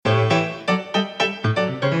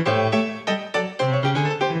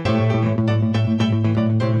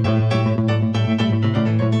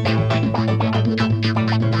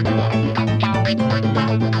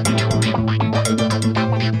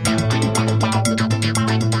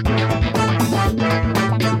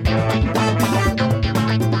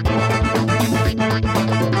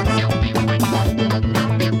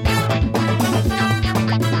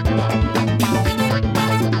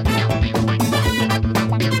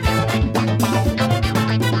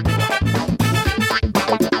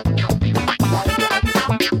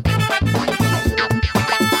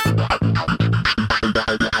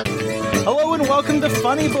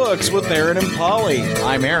Funny Books with Aaron and Polly.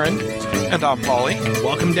 I'm Aaron. And I'm Polly.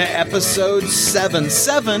 Welcome to episode 7.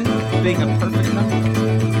 7 being a perfect number.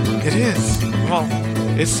 It is. Well,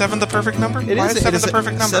 is 7 the perfect number? Why is 7 the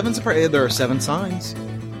perfect number? There are 7 signs.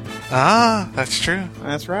 Ah, that's true.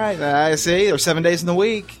 That's right. I see. There's 7 days in the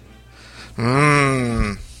week.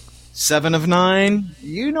 7 of 9.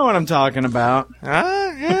 You know what I'm talking about.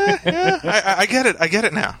 Yeah. I get it. I get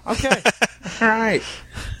it now. Okay. All right.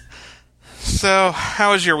 So,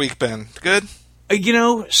 how has your week been? Good?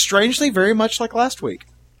 Strangely, very much like last week.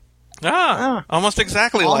 Almost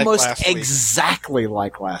exactly like last week. Almost exactly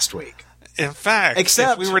like last week. In fact,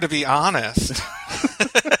 except if we were to be honest.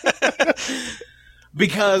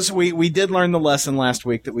 Because we did learn the lesson last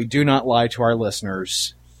week that we do not lie to our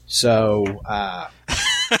listeners. So,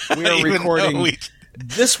 we are recording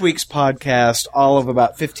this week's podcast all of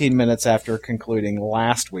about 15 minutes after concluding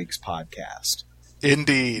last week's podcast.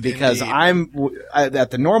 Indeed. Because I'm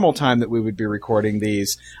at the normal time that we would be recording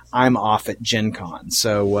these, I'm off at Gen Con.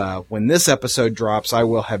 So when this episode drops, I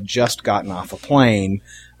will have just gotten off a plane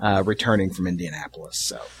returning from Indianapolis.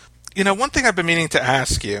 So, one thing I've been meaning to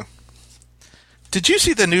ask you. Did you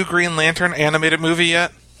see the new Green Lantern animated movie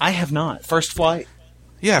yet? I have not. First Flight?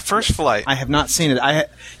 Yeah, First Flight. I have not seen it.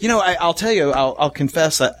 I'll tell you, I'll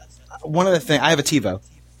confess that one of the things, I have a TiVo.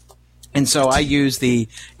 And so I use the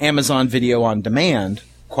Amazon Video on Demand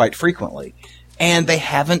quite frequently. And they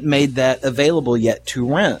haven't made that available yet to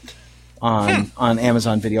rent on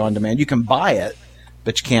Amazon Video on Demand. You can buy it,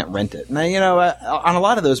 but you can't rent it. Now, on a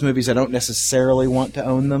lot of those movies, I don't necessarily want to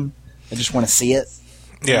own them. I just want to see it.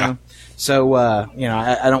 Yeah. So, I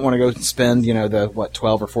don't want to go and spend, the $12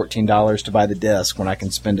 or $14 to buy the disc when I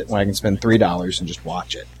can spend $3 and just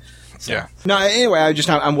watch it. So, yeah. No, anyway,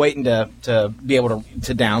 I'm waiting to be able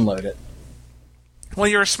to download it. Well,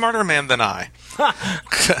 you're a smarter man than I.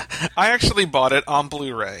 I actually bought it on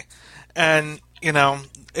Blu-ray. And,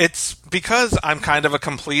 it's because I'm kind of a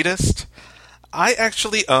completist. I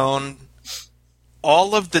actually own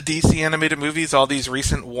all of the DC animated movies, all these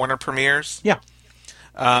recent Warner premieres. Yeah.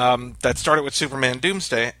 That started with Superman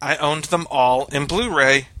Doomsday. I owned them all in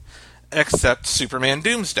Blu-ray except Superman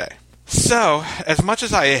Doomsday. So, as much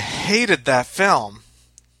as I hated that film,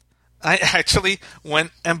 I actually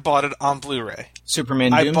went and bought it on Blu-ray.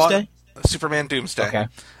 Superman Doomsday? Superman Doomsday. Okay.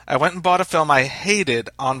 I went and bought a film I hated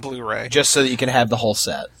on Blu-ray. Just so that you could have the whole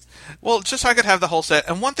set. Well, just so I could have the whole set.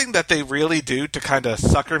 And one thing that they really do to kind of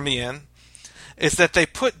sucker me in is that they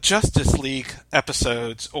put Justice League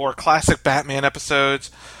episodes or classic Batman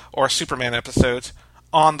episodes or Superman episodes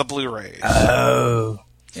on the Blu-rays. Oh.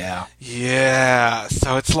 Yeah. Yeah.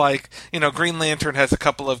 So it's like, Green Lantern has a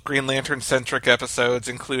couple of Green Lantern-centric episodes,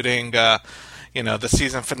 including, the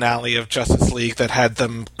season finale of Justice League that had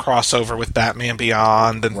them cross over with Batman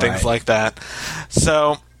Beyond and things like that.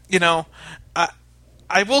 So,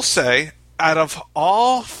 I will say, out of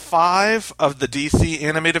all 5 of the DC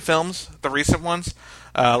animated films, the recent ones,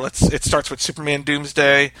 it starts with Superman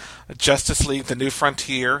Doomsday, Justice League, The New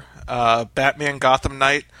Frontier, Batman Gotham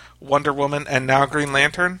Knight, Wonder Woman, and now Green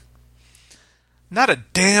Lantern. Not a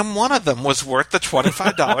damn one of them was worth the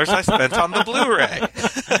 $25 I spent on the Blu-ray.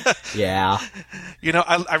 Yeah.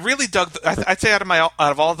 I really dug. I'd say out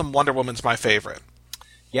of all of them, Wonder Woman's my favorite.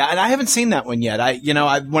 Yeah, and I haven't seen that one yet.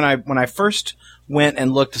 When I first went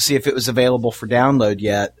and looked to see if it was available for download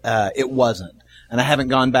yet, it wasn't, and I haven't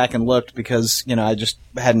gone back and looked because I just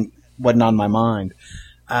wasn't on my mind.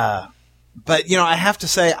 But I have to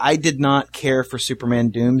say I did not care for Superman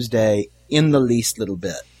Doomsday in the least little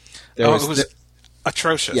bit. It was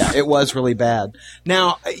atrocious. Yeah, it was really bad.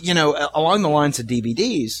 Now, along the lines of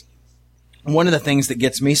DVDs, one of the things that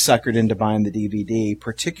gets me suckered into buying the DVD,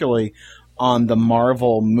 particularly on the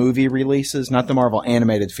Marvel movie releases, not the Marvel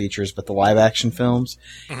animated features, but the live action films,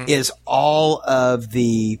 is all of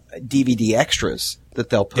the DVD extras that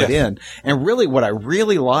they'll put in. And really what I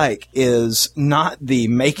really like is not the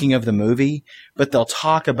making of the movie, but they'll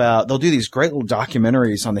do these great little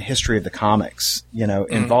documentaries on the history of the comics,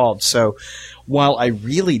 involved. So while I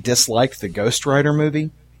really disliked the Ghost Rider movie,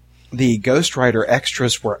 the Ghost Rider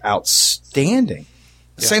extras were outstanding.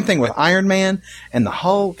 Same thing with Iron Man and the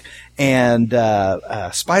Hulk and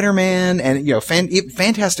Spider-Man and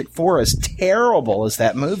Fantastic Four, as terrible as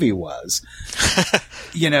that movie was.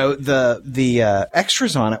 The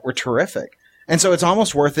extras on it were terrific. And so it's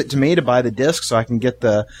almost worth it to me to buy the disc so I can get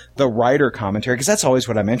the writer commentary, because that's always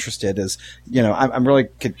what I'm interested is, I'm really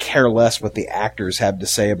could care less what the actors have to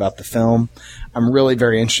say about the film. I'm really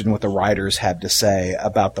very interested in what the writers have to say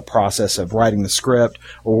about the process of writing the script,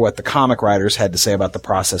 or what the comic writers had to say about the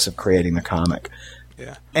process of creating the comic.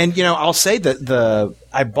 Yeah. And, I'll say that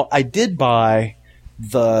I did buy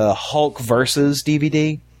the Hulk versus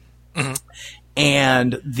DVD. Mm-hmm.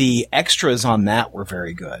 And the extras on that were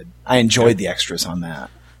very good. I enjoyed the extras on that.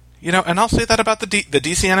 You know, and I'll say that about the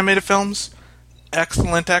DC animated films.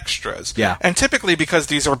 Excellent extras. Yeah. And typically, because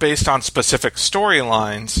these are based on specific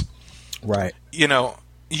storylines, right? You know,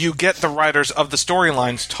 you get the writers of the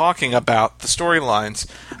storylines talking about the storylines.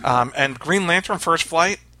 And Green Lantern First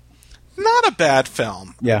Flight, not a bad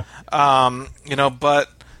film. Yeah. You know,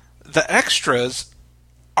 but the extras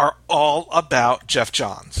are all about Jeff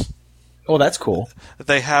Johns. Oh, that's cool.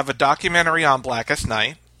 They have a documentary on Blackest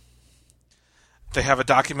Night. They have a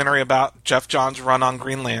documentary about Jeff Johns' run on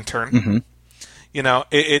Green Lantern. Mm-hmm. You know,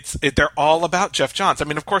 they're all about Jeff Johns. I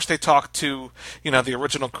mean, of course, they talk to, you know, the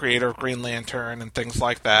original creator of Green Lantern and things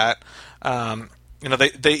like that. You know,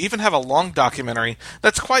 they even have a long documentary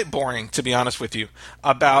that's quite boring, to be honest with you,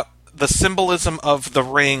 about the symbolism of the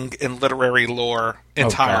ring in literary lore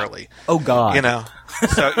entirely. Oh, God. You know,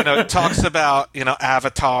 so, you know, it talks about, you know,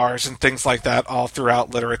 avatars and things like that all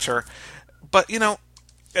throughout literature. But, you know,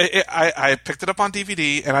 I picked it up on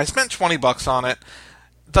DVD and I spent $20 on it.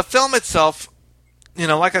 The film itself, you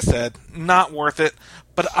know, like I said, not worth it.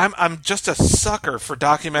 But I'm just a sucker for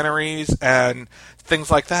documentaries and things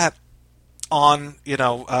like that on, you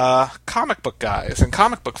know, comic book guys and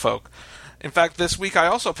comic book folk. In fact, this week I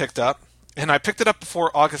also picked up, and I picked it up before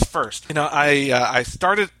August 1st. You know, I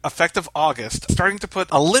started, effective August, starting to put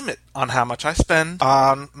a limit on how much I spend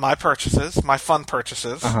on my purchases, my fun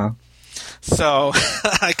purchases. Uh-huh. So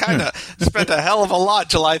I kind of spent a hell of a lot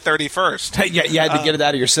July 31st. Yeah, you had to get it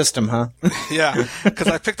out of your system, huh? Yeah, because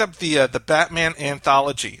I picked up the Batman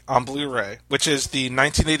Anthology on Blu-ray, which is the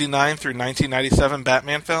 1989 through 1997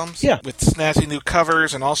 Batman films. Yeah. With snazzy new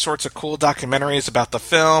covers and all sorts of cool documentaries about the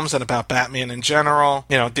films and about Batman in general.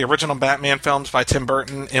 You know, the original Batman films by Tim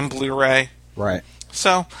Burton in Blu-ray. Right.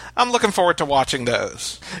 So I'm looking forward to watching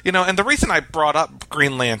those. You know, and the reason I brought up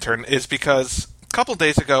Green Lantern is because a couple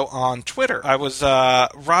days ago on Twitter,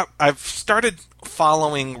 I've started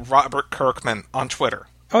following Robert Kirkman on Twitter.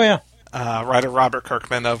 Oh, yeah. Writer Robert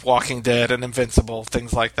Kirkman of Walking Dead and Invincible,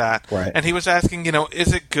 things like that. Right. And he was asking, you know,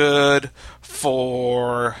 is it good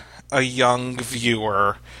for a young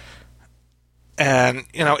viewer? And,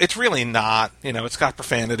 you know, it's really not. You know, it's got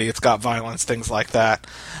profanity, it's got violence, things like that.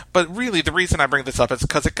 But really, the reason I bring this up is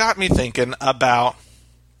because it got me thinking about,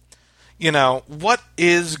 you know, what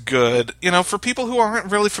is good, you know, for people who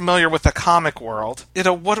aren't really familiar with the comic world, you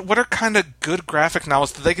know, what are kind of good graphic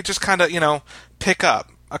novels that they could just kind of, you know, pick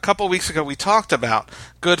up. A couple of weeks ago, we talked about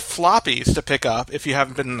good floppies to pick up if you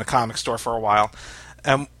haven't been in the comic store for a while.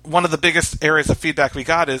 And one of the biggest areas of feedback we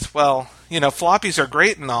got is, well, you know, floppies are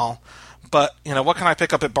great and all, but, you know, what can I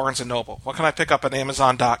pick up at Barnes & Noble? What can I pick up at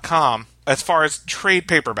Amazon.com? As far as trade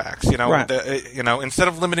paperbacks, you know, right. You know, instead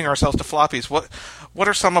of limiting ourselves to floppies, what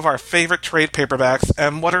are some of our favorite trade paperbacks,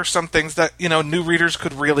 and what are some things that, you know, new readers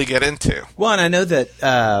could really get into? Well, and I know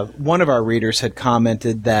that one of our readers had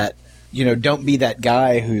commented that, you know, don't be that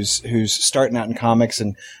guy who's starting out in comics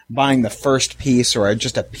and buying the first piece or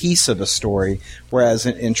just a piece of a story, whereas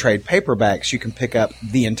in trade paperbacks you can pick up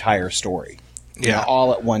the entire story. You know,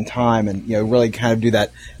 all at one time, and, you know, really kind of do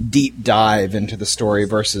that deep dive into the story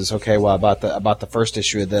versus, okay, well, about the first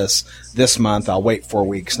issue of this month, I'll wait 4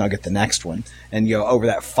 weeks and I'll get the next one. And, you know, over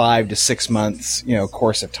that 5 to 6 months, you know,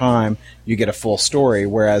 course of time, you get a full story.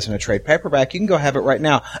 Whereas in a trade paperback, you can go have it right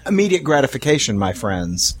now. Immediate gratification, my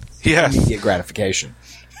friends. Yes. Immediate gratification.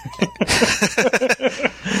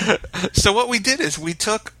 So what we did is we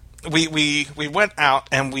went out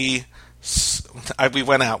and we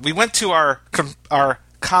went to our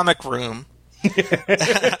comic room.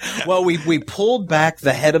 Well, we pulled back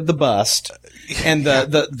the head of the bust, and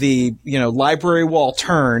the you know, library wall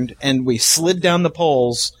turned, and we slid down the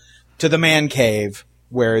poles to the man cave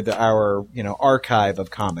where our, you know, archive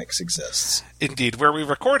of comics exists. Indeed, where we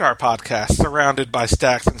record our podcast, surrounded by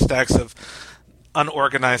stacks and stacks of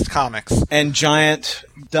unorganized comics and giant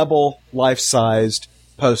double life-sized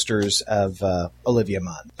posters of Olivia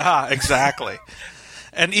Munn. Ah, exactly.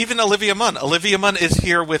 And even Olivia Munn. Olivia Munn is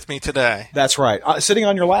here with me today. That's right. Sitting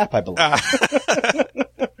on your lap, I believe.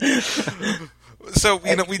 So,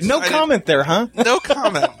 you know, no comment there, huh? No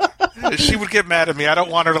comment. She would get mad at me. I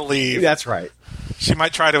don't want her to leave. That's right. She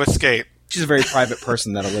might try to escape. She's a very private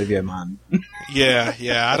person, that Olivia Munn. Yeah.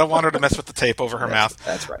 I don't want her to mess with the tape over her mouth.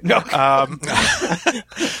 That's right. No.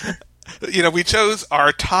 You know, we chose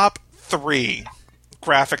our top 3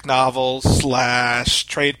 graphic novels /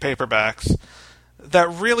 trade paperbacks that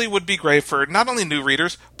really would be great for not only new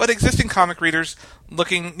readers, but existing comic readers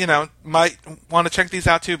looking, you know, might want to check these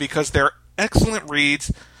out too, because they're excellent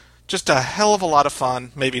reads just a hell of a lot of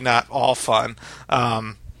fun. Maybe not all fun,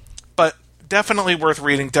 but definitely worth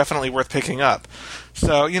reading, definitely worth picking up.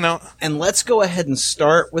 So, And let's go ahead and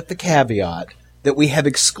start with the caveat that we have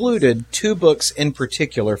excluded 2 books in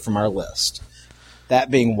particular from our list. That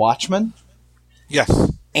being Watchmen.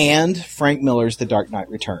 Yes. And Frank Miller's The Dark Knight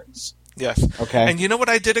Returns. Yes. Okay. And you know what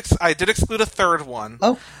I did? I did exclude a third one.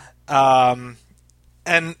 Oh.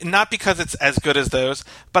 And not because it's as good as those,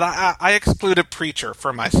 but I excluded Preacher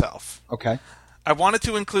for myself. Okay. I wanted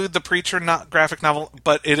to include the Preacher graphic novel,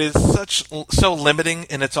 but it is so limiting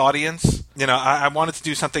in its audience. I wanted to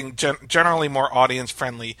do something generally more audience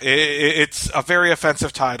friendly. It's a very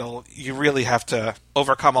offensive title. You really have to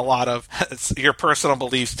overcome a lot of your personal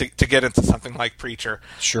beliefs to get into something like Preacher.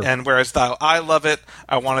 Sure. And whereas I love it,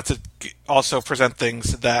 I wanted to also present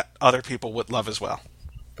things that other people would love as well.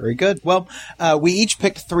 Very good. Well, we each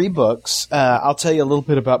picked 3 books. I'll tell you a little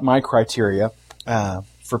bit about my criteria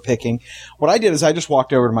for picking. What I did is I just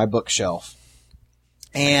walked over to my bookshelf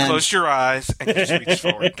and closed your eyes and just reached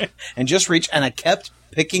forward. And I kept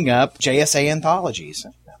picking up JSA anthologies.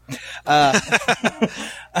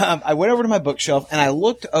 I went over to my bookshelf and I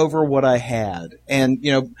looked over what I had, and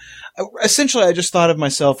essentially I just thought of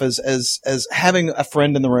myself as having a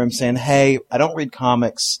friend in the room saying, "Hey, I don't read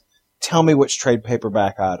comics. Tell me which trade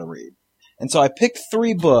paperback I ought to read." And so I picked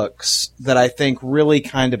 3 books that I think really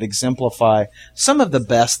kind of exemplify some of the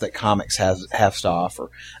best that comics has to offer.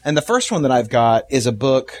 And the first one that I've got is a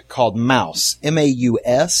book called Maus,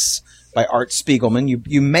 M-A-U-S, by Art Spiegelman.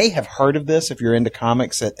 You may have heard of this if you're into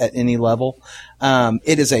comics at any level.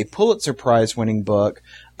 It is a Pulitzer Prize winning book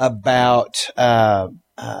about a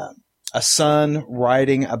son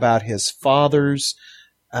writing about his father's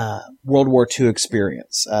World War II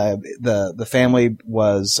experience. The family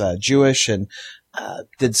was Jewish and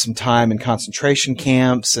did some time in concentration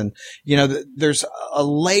camps, and there's a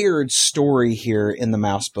layered story here in the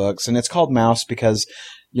Maus books, and it's called Maus because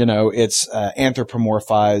it's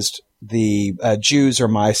anthropomorphized. The Jews are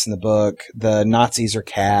mice in the book. The Nazis are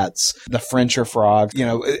cats. The French are frogs.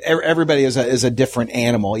 Everybody is a different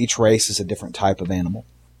animal. Each race is a different type of animal,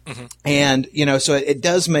 and so it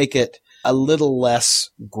does make it a little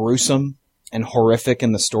less gruesome and horrific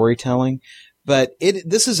in the storytelling. But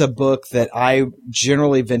this is a book that I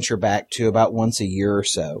generally venture back to about once a year or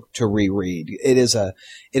so to reread. It is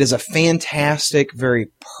a fantastic, very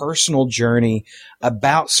personal journey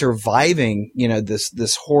about surviving,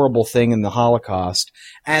 this horrible thing in the Holocaust,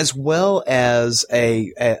 as well as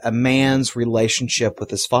a man's relationship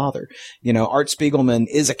with his father. Art Spiegelman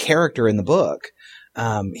is a character in the book.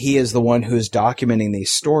 He is the one who is documenting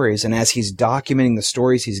these stories, and as he's documenting the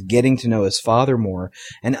stories, he's getting to know his father more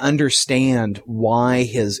and understand why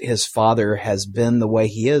his father has been the way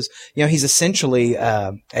he is. He's essentially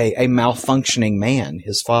a malfunctioning man,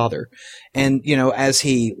 his father. And as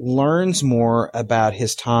he learns more about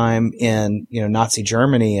his time in Nazi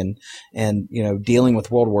Germany and dealing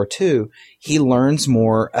with World War II, he learns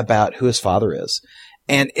more about who his father is,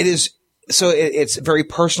 and it is. So it's very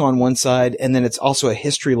personal on one side, and then it's also a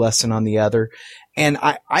history lesson on the other. And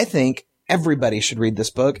I think everybody should read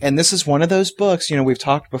this book. And this is one of those books, we've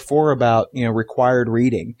talked before about, required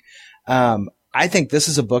reading. I think this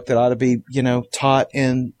is a book that ought to be, taught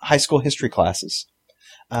in high school history classes,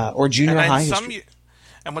 or junior high history.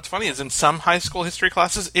 And what's funny is in some high school history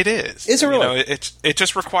classes, it is. Is it really? It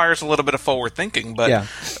just requires a little bit of forward thinking. But yeah.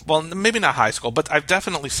 Well, maybe not high school, but I've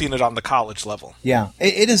definitely seen it on the college level. Yeah,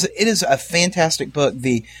 it is a fantastic book.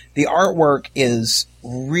 The artwork is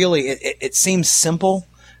really it seems simple,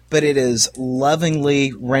 but it is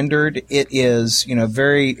lovingly rendered. It is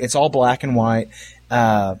it's all black and white.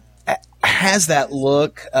 Has that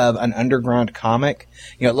look of an underground comic.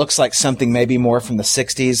 It looks like something maybe more from the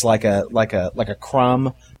 60s, like a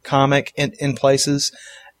Crumb comic in places,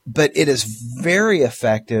 but it is very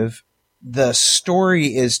effective. The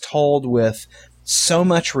story is told with so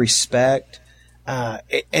much respect, and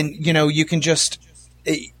you can just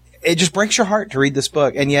it just breaks your heart to read this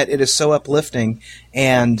book, and yet it is so uplifting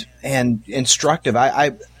and instructive.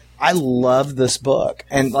 I love this book.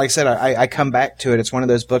 And like I said, I come back to it. It's one of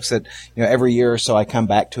those books that, every year or so I come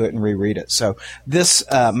back to it and reread it. So this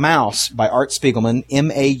Maus by Art Spiegelman,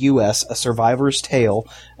 M-A-U-S, A Survivor's Tale,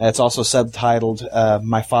 it's also subtitled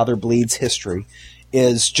My Father Bleeds History,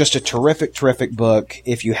 is just a terrific, terrific book.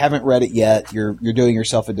 If you haven't read it yet, you're doing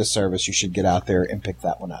yourself a disservice. You should get out there and pick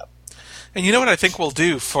that one up. And you know what I think we'll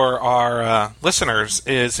do for our listeners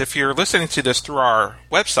is if you're listening to this through our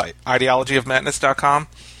website, ideologyofmadness.com,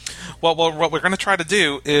 what we're going to try to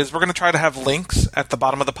do is we're going to try to have links at the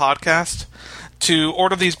bottom of the podcast to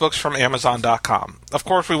order these books from Amazon.com. Of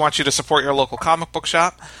course, we want you to support your local comic book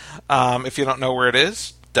shop. If you don't know where it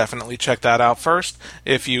is, definitely check that out first.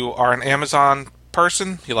 If you are an Amazon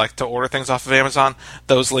person, you like to order things off of Amazon,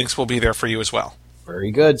 those links will be there for you as well.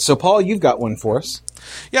 Very good. So, Paul, you've got one for us.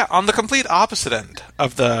 Yeah, on the complete opposite end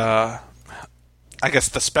of the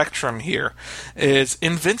spectrum here is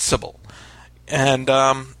Invincible. And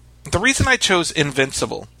the reason I chose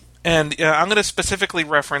Invincible, and I'm going to specifically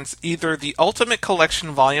reference either the Ultimate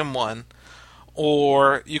Collection Volume 1,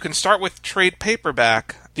 or you can start with trade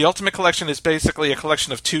paperback. The Ultimate Collection is basically a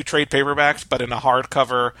collection of 2 trade paperbacks, but in a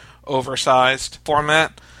hardcover, oversized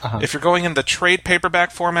format. If you're going in the trade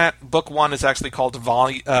paperback format, book 1 is actually called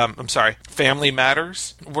Family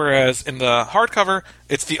Matters, whereas in the hardcover,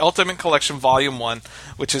 it's the Ultimate Collection Volume 1,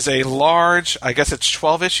 which is a large, I guess it's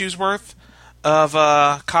 12 issues worth of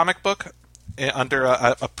a comic book under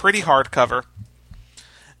a pretty hardcover.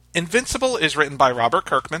 Invincible is written by Robert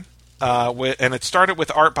Kirkman. And it started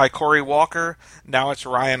with art by Cory Walker. Now it's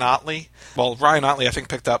Ryan Ottley. Well, Ryan Ottley, I think,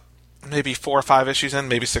 picked up maybe 4 or 5 issues in,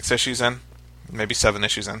 maybe 6 issues in, maybe 7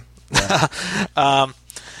 issues in. Yeah.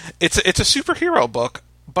 It's a superhero book,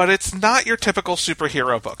 but it's not your typical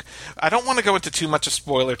superhero book. I don't want to go into too much of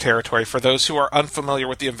spoiler territory for those who are unfamiliar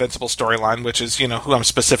with the Invincible storyline, which is, who I'm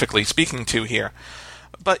specifically speaking to here.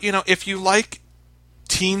 But, if you like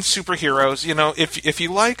teen superheroes, if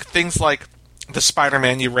you like things like the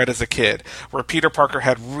Spider-Man you read as a kid, where Peter Parker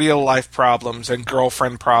had real-life problems and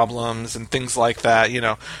girlfriend problems and things like that,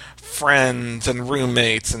 friends and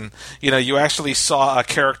roommates, and, you actually saw a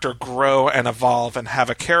character grow and evolve and have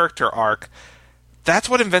a character arc. That's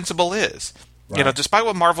what Invincible is. Right. Despite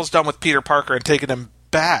what Marvel's done with Peter Parker and taking him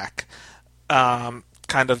back,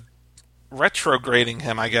 kind of retrograding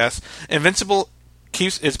him, I guess, Invincible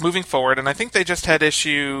is moving forward, and I think they just had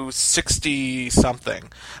issue 60-something.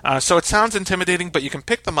 So it sounds intimidating, but you can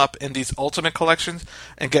pick them up in these Ultimate Collections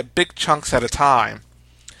and get big chunks at a time.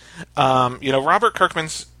 Robert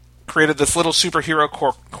Kirkman's created this little superhero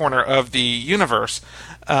corner of the universe,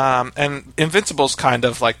 and Invincible's kind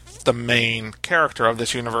of like the main character of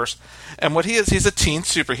this universe. And what he is, he's a teen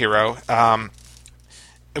superhero.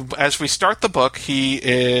 As we start the book, he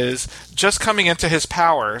is just coming into his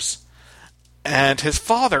powers, and his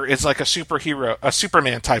father is like a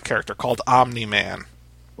Superman type character called Omni-Man.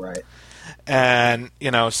 Right. And,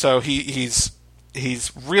 so he's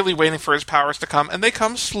really waiting for his powers to come, and they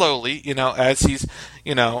come slowly, as he's,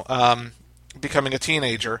 becoming a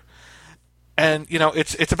teenager. And,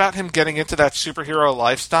 it's about him getting into that superhero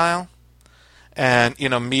lifestyle and,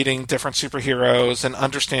 meeting different superheroes and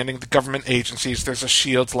understanding the government agencies. There's a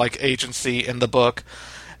S.H.I.E.L.D.-like agency in the book.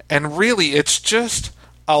 And really, it's just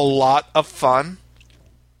a lot of fun.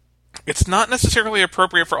 It's not necessarily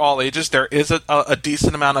appropriate for all ages. There is a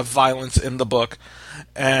decent amount of violence in the book.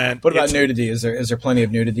 And what about nudity? Is there plenty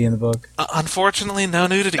of nudity in the book? Unfortunately, no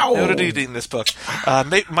nudity. Oh. No nudity in this book.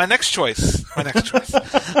 My next choice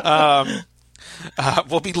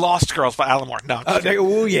will be Lost Girls by Alan Moore. No.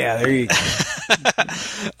 Oh yeah, there you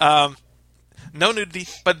go. No nudity,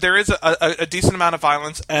 but there is a decent amount of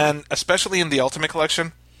violence, and especially in the Ultimate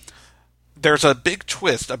Collection, there's a big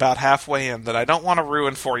twist about halfway in that I don't want to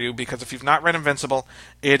ruin for you, because if you've not read Invincible,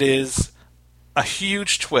 it is a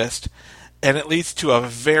huge twist, and it leads to a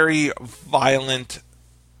very violent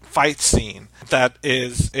fight scene that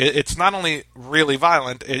is, it's not only really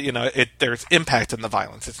violent, there's impact in the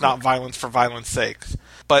violence. It's not violence for violence sake,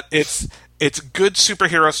 but it's good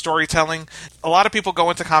superhero storytelling. A lot of people go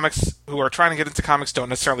into comics who are trying to get into comics don't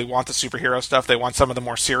necessarily want the superhero stuff. They want some of the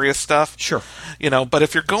more serious stuff. Sure. But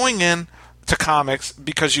if you're going in to comics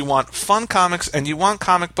because you want fun comics and you want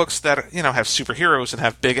comic books that, have superheroes and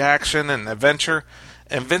have big action and adventure,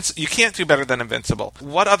 you can't do better than Invincible.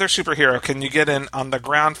 What other superhero can you get in on the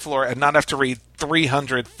ground floor and not have to read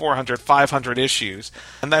 300, 400, 500 issues?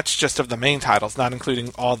 And that's just of the main titles, not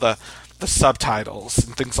including all the subtitles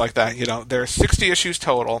and things like that. There are 60 issues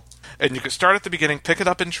total, and you can start at the beginning, pick it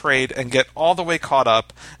up in trade, and get all the way caught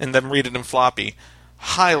up, and then read it in floppy.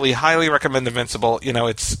 Highly, highly recommend Invincible.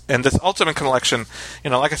 And this Ultimate Collection,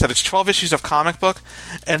 like I said, it's 12 issues of comic book,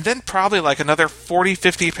 and then probably like another 40,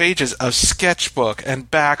 50 pages of sketchbook and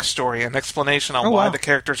backstory and explanation on why the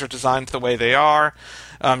characters are designed the way they are.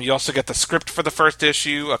 You also get the script for the first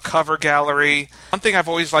issue, a cover gallery. One thing I've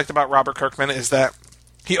always liked about Robert Kirkman is that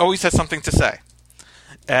he always has something to say.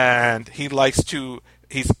 And he likes to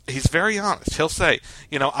he's very honest. He'll say,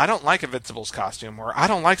 I don't like Invincible's costume, or I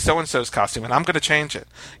don't like so and so's costume, and I'm going to change it.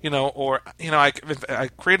 Or I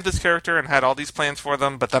created this character and had all these plans for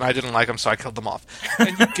them, but then I didn't like them, so I killed them off.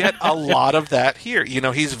 And you get a lot of that here.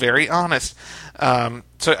 He's very honest.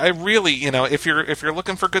 So I really, if you're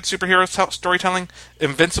looking for good superhero storytelling,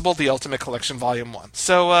 Invincible: The Ultimate Collection, Volume 1.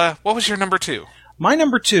 So what was your number 2? My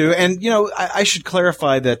number 2, and I should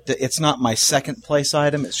clarify that it's not my second place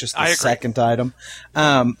item; it's just the second item.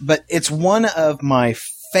 But it's one of my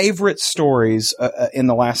favorite stories in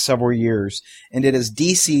the last several years, and it is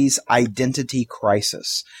DC's Identity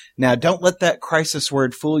Crisis. Now, don't let that crisis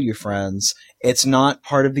word fool you, friends. It's not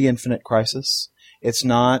part of the Infinite Crisis. It's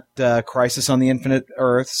not Crisis on the Infinite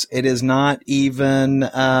Earths. It is not even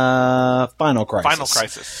Final Crisis. Final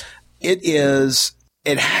Crisis. It is.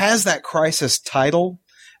 It has that crisis title,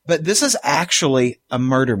 but this is actually a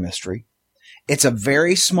murder mystery. It's a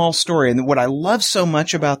very small story. And what I love so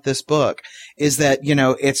much about this book is that,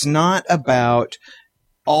 it's not about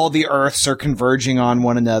all the Earths are converging on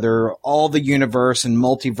one another, all the universe and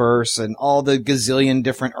multiverse and all the gazillion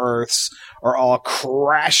different Earths are all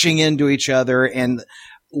crashing into each other, and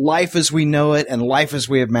life as we know it and life as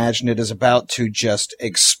we imagine it is about to just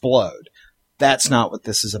explode. That's not what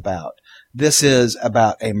this is about. This is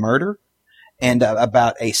about a murder and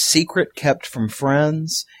about a secret kept from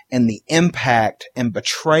friends and the impact and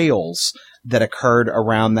betrayals that occurred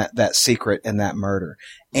around that secret and that murder.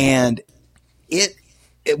 And it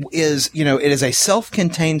is, it is a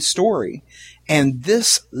self-contained story. And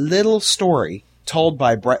this little story told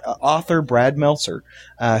by author Brad Meltzer,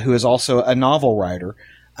 who is also a novel writer,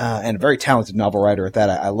 and a very talented novel writer at that.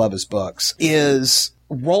 I love his books,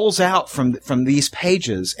 rolls out from these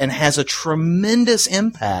pages and has a tremendous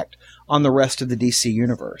impact on the rest of the DC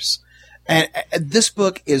universe. And this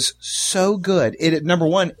book is so good. Number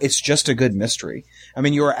one, it's just a good mystery. I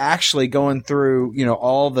mean, you are actually going through,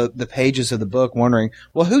 all the pages of the book wondering,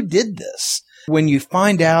 well, who did this? When you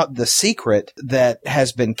find out the secret that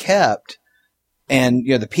has been kept and,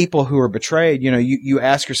 the people who are betrayed, you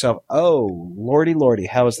ask yourself, oh, lordy,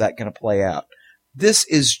 how is that going to play out? This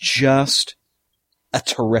is just a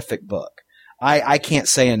terrific book. I can't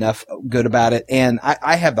say enough good about it. And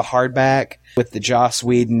I have the hardback with the Joss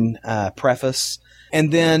Whedon preface.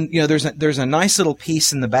 And then, there's a nice little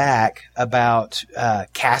piece in the back about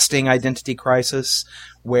casting Identity Crisis,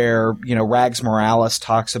 where, Rags Morales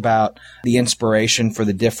talks about the inspiration for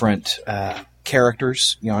the different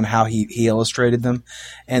characters, and how he illustrated them.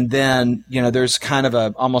 And then, there's kind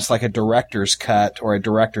of almost like a director's cut or a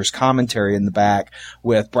director's commentary in the back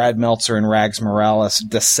with Brad Meltzer and Rags Morales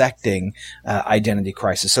dissecting Identity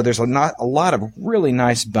Crisis. So there's a lot of really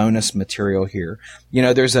nice bonus material here.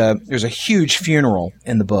 There's a huge funeral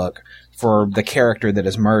in the book for the character that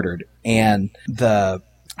is murdered, and the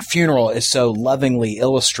funeral is so lovingly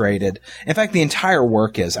illustrated. In fact, the entire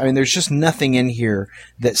work is. I mean, there's just nothing in here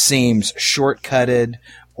that seems shortcutted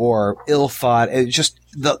or ill-thought. It just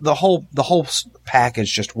the whole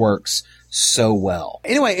package just works so well.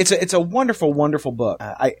 Anyway, it's a wonderful, wonderful book.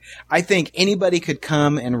 I think anybody could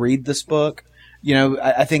come and read this book.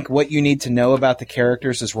 I think what you need to know about the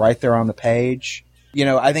characters is right there on the page.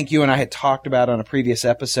 I think you and I had talked about on a previous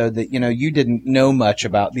episode that, you didn't know much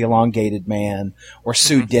about the Elongated Man or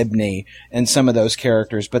Sue Dibney and some of those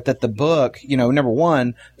characters, but that the book, number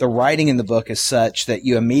one, the writing in the book is such that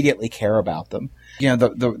you immediately care about them.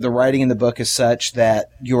 The writing in the book is such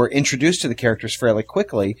that you're introduced to the characters fairly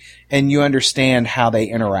quickly and you understand how they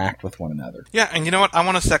interact with one another. Yeah, and you know what? I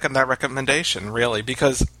want to second that recommendation, really,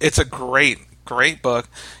 because it's a great book.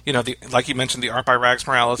 Like you mentioned, the art by Rags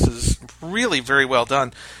Morales is really very well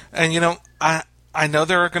done. And, I know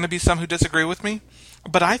there are going to be some who disagree with me,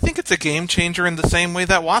 but I think it's a game changer in the same way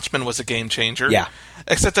that Watchmen was a game changer. Yeah.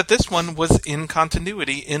 Except that this one was in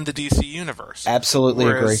continuity in the DC universe. Absolutely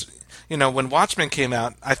agree. When Watchmen came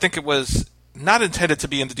out, I think it was not intended to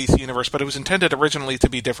be in the DC universe, but it was intended originally to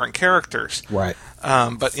be different characters. Right.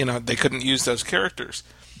 But, they couldn't use those characters.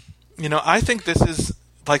 I think this is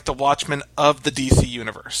like the Watchmen of the DC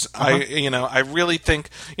universe. Uh-huh. I really think,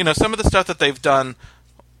 some of the stuff that they've done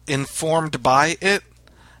informed by it,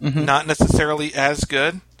 not necessarily as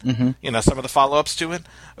good. Some of the follow-ups to it,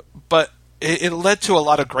 but it led to a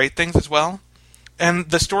lot of great things as well.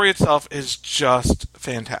 And the story itself is just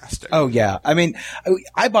fantastic. Oh yeah, I mean,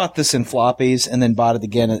 I bought this in floppies and then bought it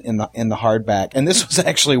again in the hardback. And this was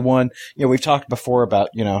actually one. We've talked before about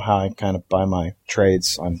how I kind of buy my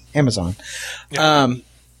trades on Amazon. Yeah.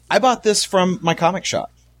 I bought this from my comic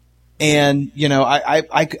shop, and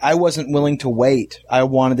I wasn't willing to wait. I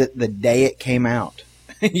wanted it the day it came out.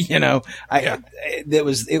 You know,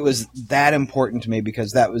 it was that important to me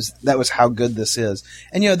because that was how good this is.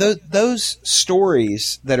 And, you know, those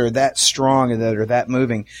stories that are that strong and that are that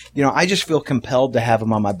moving, you know, I just feel compelled to have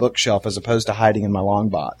them on my bookshelf as opposed to hiding in my long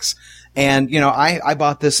box. And, you know, I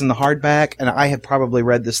bought this in the hardback, and I have probably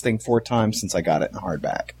read this thing 4 times since I got it in the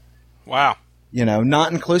hardback. Wow. You know,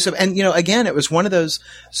 not inclusive. And, you know, again, it was one of those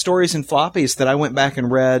stories in floppies that I went back and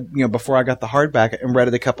read, you know, before I got the hardback, and read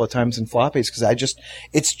it a couple of times in floppies because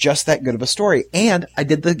it's just that good of a story. And I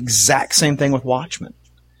did the exact same thing with Watchmen.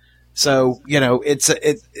 So, you know,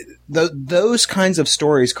 those kinds of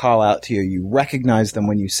stories call out to you. You recognize them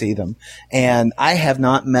when you see them. And I have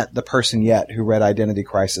not met the person yet who read Identity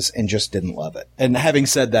Crisis and just didn't love it. And having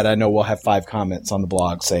said that, I know we'll have 5 comments on the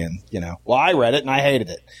blog saying, you know, well, I read it and I hated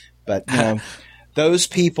it. But, you know, those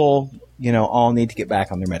people, you know, all need to get back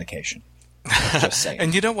on their medication. Just saying.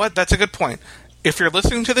 And you know what? That's a good point. If you're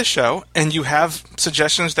listening to the show and you have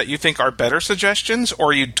suggestions that you think are better suggestions,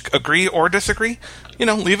 or you agree or disagree, you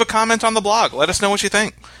know, leave a comment on the blog. Let us know what you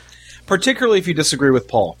think. Particularly if you disagree with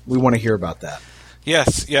Paul. We want to hear about that.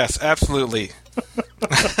 Yes, absolutely.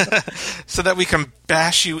 So that we can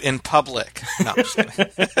bash you in public. No, I'm just kidding.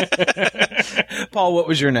 Paul, what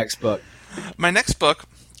was your next book? My next book,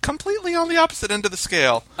 completely on the opposite end of the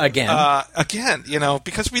scale. Again, you know,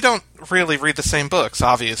 because we don't really read the same books,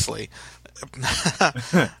 obviously.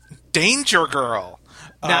 Danger Girl.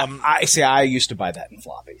 Now, I used to buy that in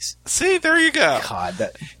floppies. See, there you go. God,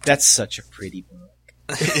 that's such a pretty book.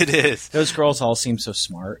 It is. Those girls all seem so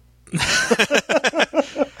smart.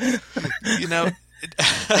 You know,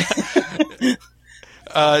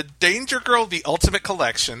 Danger Girl, The Ultimate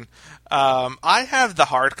Collection. I have the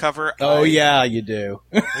hardcover. Oh, yeah, you do.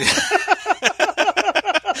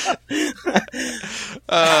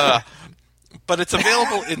 But it's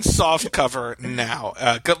available in softcover now.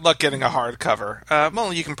 Good luck getting a hardcover.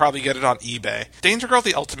 Well, you can probably get it on eBay. Danger Girl,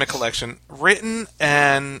 The Ultimate Collection, written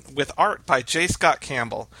and with art by J. Scott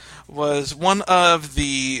Campbell, was one of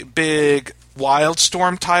the big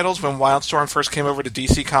Wildstorm titles when Wildstorm first came over to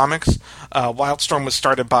DC Comics. Wildstorm was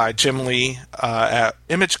started by Jim Lee at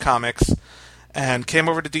Image Comics and came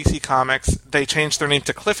over to DC Comics. They changed their name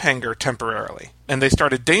to Cliffhanger temporarily. And they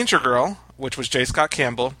started Danger Girl, which was J. Scott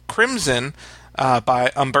Campbell, Crimson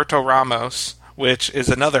by Humberto Ramos, which is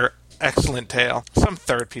another excellent tale. Some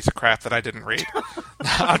third piece of crap that I didn't read.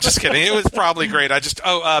 I'm just kidding. It was probably great.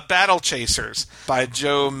 Battle Chasers by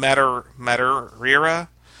Joe Madureira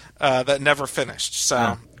that never finished.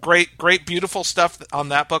 So great, beautiful stuff on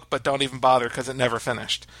that book, but don't even bother because it never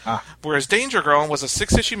finished. Whereas Danger Girl was a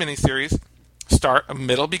 6-issue miniseries,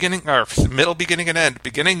 middle, beginning, and end,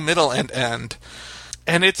 beginning, middle, and end.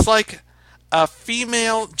 And it's like a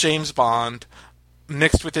female James Bond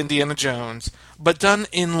mixed with Indiana Jones, but done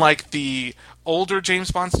in like the older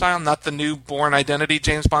James Bond style, not the new Bourne Identity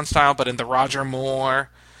James Bond style, but in the Roger Moore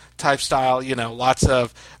type style. You know, lots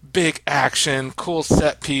of big action, cool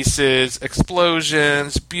set pieces,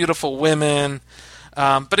 explosions, beautiful women.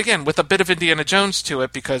 But again, with a bit of Indiana Jones to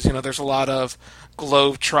it, because, you know, there's a lot of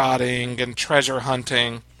globe trotting and treasure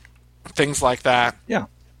hunting, things like that. Yeah.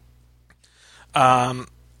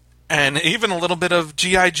 And even a little bit of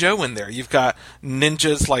G.I. Joe in there. You've got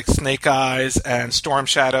ninjas like Snake Eyes and Storm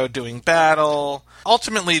Shadow doing battle.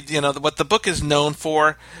 Ultimately, you know, what the book is known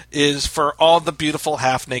for is for all the beautiful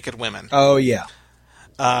half-naked women. Oh, yeah.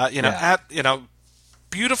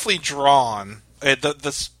 Beautifully drawn.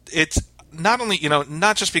 It's not only, you know,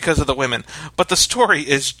 not just because of the women, but the story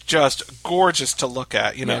is just gorgeous to look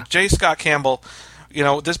at. You know, J. Scott Campbell, you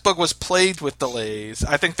know, this book was plagued with delays.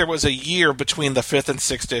 I think there was a year between the 5th and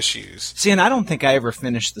 6th issues. See, and I don't think I ever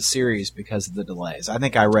finished the series because of the delays. I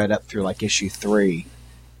think I read up through like issue 3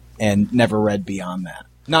 and never read beyond that.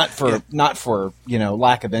 Not for, you know,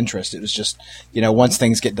 lack of interest. It was just, you know, once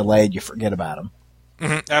things get delayed, you forget about them.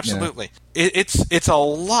 Mm-hmm, absolutely. You know? It's a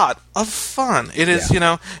lot of fun. It is, you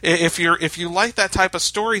know, if you like that type of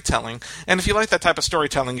storytelling, and if you like that type of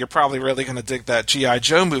storytelling, you're probably really going to dig that G.I.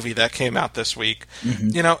 Joe movie that came out this week. Mm-hmm.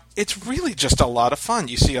 You know, it's really just a lot of fun.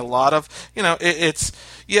 You see a lot of, you know,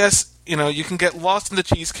 you know, you can get lost in the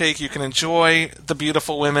cheesecake, you can enjoy the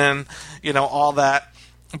beautiful women, you know, all that,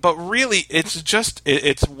 but really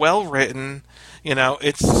it's well written. You know,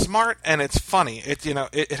 it's smart and it's funny. It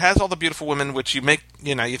has all the beautiful women, which you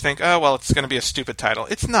think, oh, well, it's going to be a stupid title.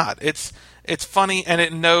 It's not. It's funny, and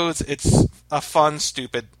it knows it's a fun,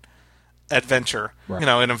 stupid adventure. Right. You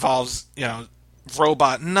know, it involves, you know,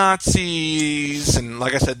 robot Nazis and,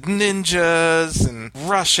 like I said, ninjas and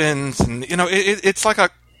Russians, and, you know, it's like a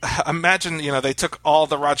imagine, they took all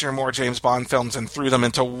the Roger Moore James Bond films and threw them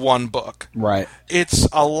into one book. Right. It's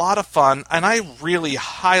a lot of fun, and I really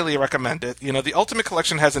highly recommend it. The Ultimate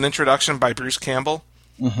Collection has an introduction by Bruce Campbell.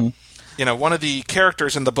 Mm-hmm. One of the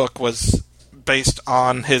characters in the book was based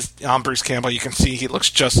on Bruce Campbell. You can see he looks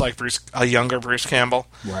just like a younger Bruce Campbell.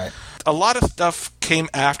 Right. A lot of stuff came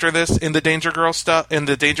after this in the Danger Girl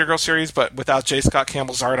series, but without J. Scott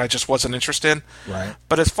Campbell's art, I just wasn't interested. Right.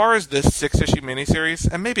 But as far as this 6-issue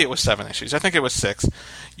miniseries, and maybe it was 7 issues, I think it was 6,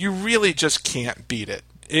 you really just can't beat it.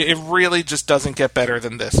 It really just doesn't get better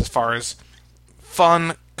than this as far as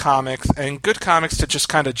fun comics and good comics to just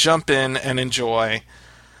kind of jump in and enjoy,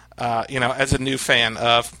 as a new fan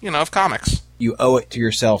of comics. You owe it to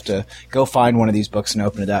yourself to go find one of these books and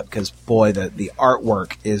open it up because, boy, the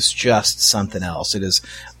artwork is just something else. It is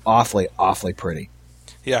awfully, awfully pretty.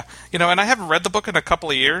 Yeah. And I haven't read the book in a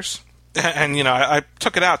couple of years, and, I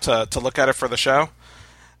took it out to look at it for the show.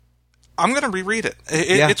 I'm going to reread it.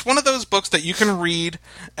 It's one of those books that you can read,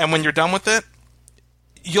 and when you're done with it,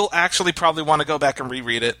 you'll actually probably want to go back and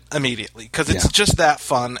reread it immediately because it's just that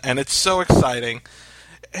fun, and it's so exciting.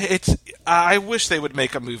 I wish they would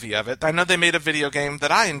make a movie of it. I know they made a video game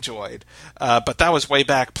that I enjoyed, but that was way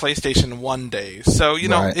back PlayStation 1 days. So,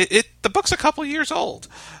 right. The book's a couple years old,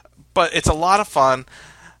 but it's a lot of fun.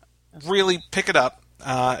 Really pick it up.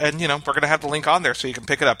 And, we're going to have the link on there so you can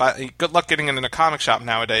pick it up. Good luck getting it in a comic shop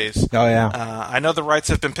nowadays. Oh, yeah. I know the rights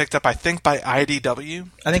have been picked up, I think, by IDW.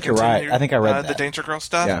 I think you're right. I think I read that. The Danger Girl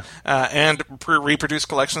stuff. Yeah. And reproduced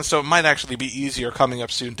collections, so it might actually be easier coming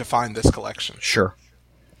up soon to find this collection. Sure.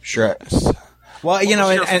 Well,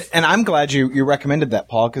 and I'm glad you recommended that,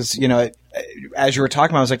 Paul, because, as you were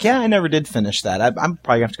talking about, I was like, I never did finish that. I'm probably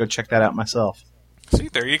going to have to go check that out myself. See,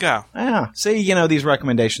 there you go. Yeah. See, these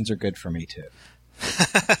recommendations are good for me, too.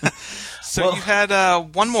 So you had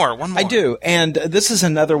one more. I do, and this is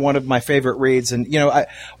another one of my favorite reads. And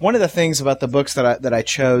one of the things about the books that I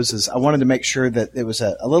chose is I wanted to make sure that it was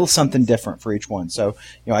a little something different for each one. So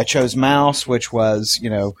I chose Maus, which was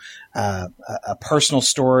a personal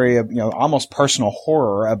story of almost personal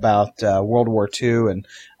horror about World War II and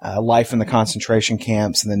life in the concentration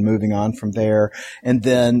camps, and then moving on from there. And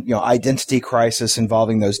then Identity Crisis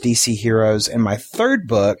involving those DC heroes. And my third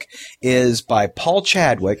book is by Paul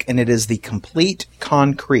Chadwick, and it is The Complete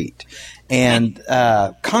Concrete. And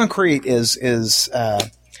Concrete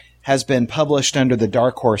has been published under the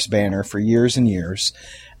Dark Horse banner for years and years.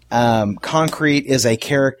 Concrete is a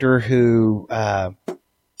character who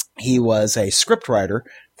he was a scriptwriter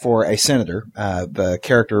for a senator. The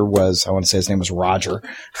character was, I want to say his name was Roger.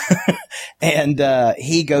 And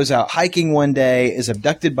he goes out hiking one day, is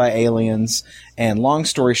abducted by aliens, and long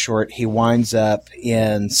story short, he winds up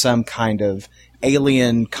in some kind of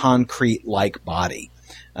alien concrete-like body.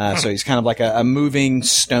 So he's kind of like a moving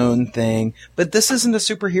stone thing. But this isn't a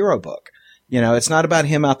superhero book. It's not about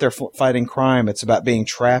him out there fighting crime. It's about being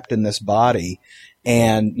trapped in this body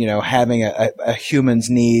and, having a human's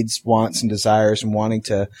needs, wants, and desires, and wanting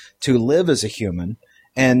to live as a human,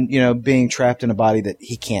 and, being trapped in a body that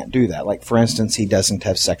he can't do that. Like, for instance, he doesn't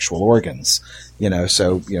have sexual organs,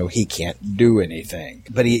 so, he can't do anything.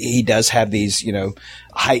 But he does have these,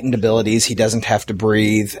 heightened abilities. He doesn't have to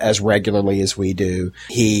breathe as regularly as we do.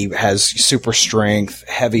 He has super strength,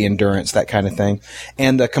 heavy endurance, that kind of thing.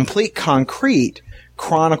 And The Complete Concrete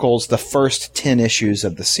chronicles the first 10 issues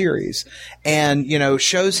of the series and,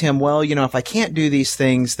 shows him, well, if I can't do these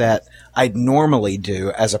things that I'd normally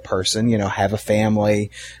do as a person, have a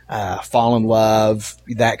family, fall in love,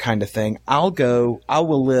 that kind of thing, I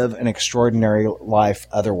will live an extraordinary life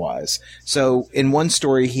otherwise. So in one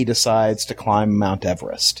story, he decides to climb Mount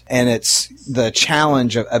Everest, and it's the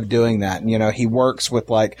challenge of doing that. And, he works with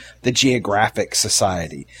the Geographic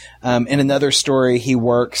Society. In another story, he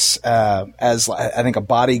works, as I think a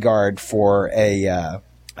bodyguard for a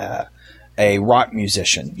rock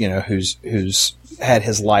musician, who's had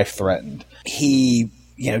his life threatened. He,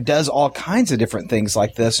 does all kinds of different things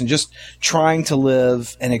like this and just trying to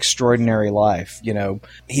live an extraordinary life.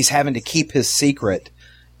 He's having to keep his secret.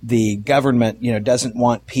 The government, doesn't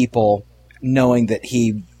want people knowing that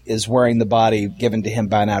he is wearing the body given to him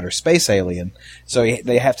by an outer space alien. So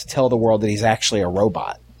they have to tell the world that he's actually a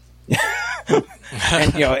robot.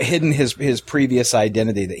 And, hidden his previous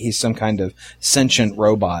identity, that he's some kind of sentient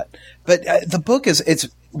robot. But the book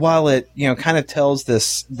while it, kind of tells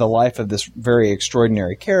the life of this very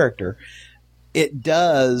extraordinary character, it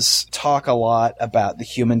does talk a lot about the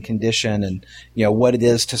human condition and, what it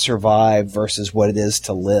is to survive versus what it is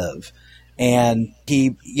to live. And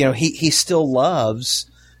he still loves,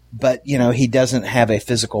 but, he doesn't have a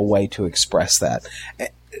physical way to express that.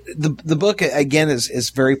 the book again is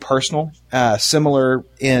very personal, similar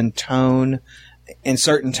in tone, in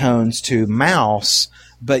certain tones to Maus,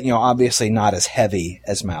 but obviously not as heavy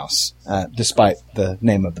as Maus, despite the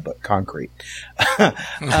name of the book, Concrete.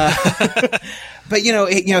 But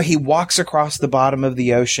he walks across the bottom of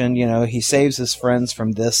the ocean. He saves his friends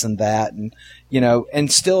from this and that, and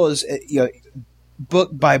and still is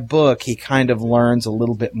book by book he kind of learns a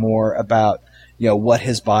little bit more about what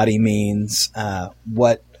his body means,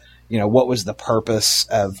 what was the purpose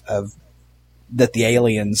of that the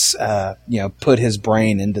aliens put his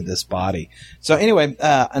brain into this body. So anyway,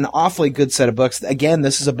 an awfully good set of books. Again,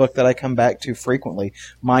 this is a book that I come back to frequently.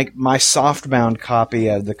 My softbound copy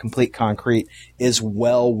of The Complete Concrete is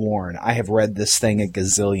well worn. I have read this thing a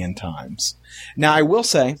gazillion times. Now, I will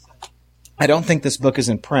say, I don't think this book is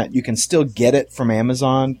in print. You can still get it from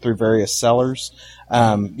Amazon through various sellers.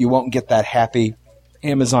 You won't get that happy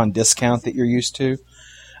Amazon discount that you're used to.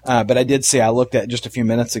 But I did see, I looked at it just a few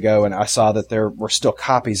minutes ago, and I saw that there were still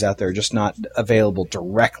copies out there, just not available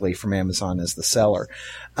directly from Amazon as the seller.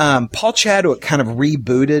 Paul Chadwick kind of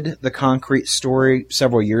rebooted the Concrete story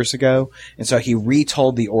several years ago, and so he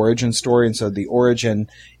retold the origin story, and so the origin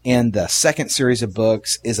in the second series of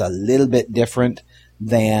books is a little bit different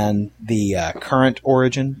than the current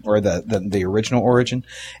origin, or the original origin.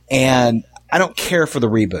 And I don't care for the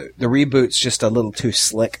reboot. The reboot's just a little too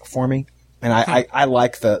slick for me. And I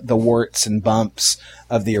like the warts and bumps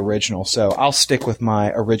of the original, so I'll stick with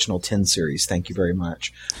my original 10 series. Thank you very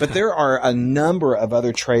much. But there are a number of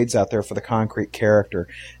other trades out there for the Concrete character,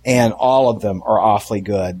 and all of them are awfully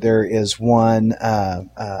good. There is one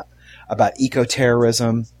about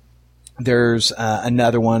eco-terrorism. There's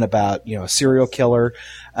another one about a serial killer.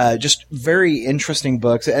 Just very interesting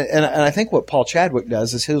books. And I think what Paul Chadwick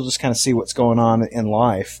does is he'll just kind of see what's going on in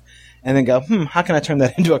life, and then go, how can I turn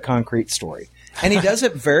that into a Concrete story? And he does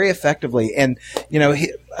it very effectively. And, in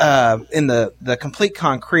the Complete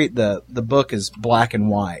Concrete, the book is black and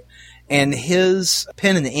white. And his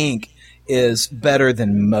pen and ink is better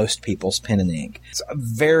than most people's pen and ink. It's a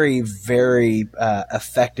very, very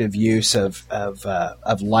effective use of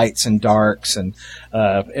lights and darks. And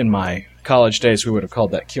in my college days, we would have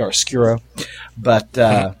called that chiaroscuro. But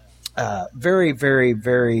very, very,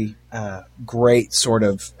 very great sort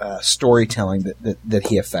of storytelling that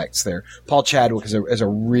he affects there. Paul Chadwick is a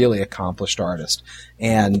really accomplished artist,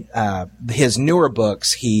 and his newer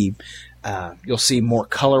books, you'll see more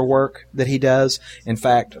color work that he does. In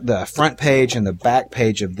fact, the front page and the back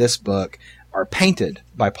page of this book are painted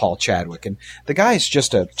by Paul Chadwick, and the guy is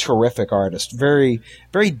just a terrific artist. Very,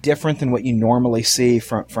 very different than what you normally see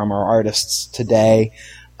from our artists today.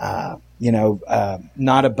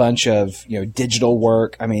 Not a bunch of, digital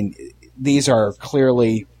work. I mean, these are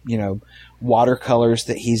clearly, watercolors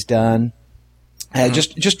that he's done.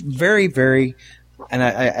 Just very, very, and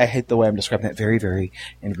I hate the way I'm describing that, very, very,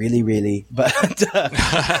 and really, really, but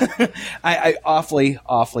I awfully,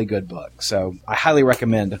 awfully good book. So I highly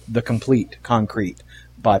recommend The Complete Concrete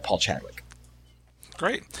by Paul Chadwick.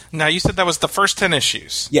 Great. Now, you said that was the first 10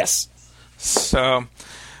 issues. Yes. So,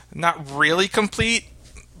 not really complete.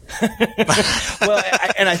 Well,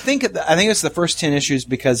 I think it's the first 10 issues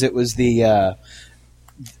because it was it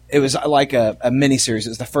was like a miniseries. It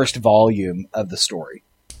was the first volume of the story,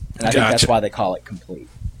 and I think that's why they call it complete.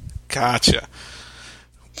 Gotcha.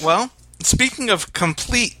 Well, speaking of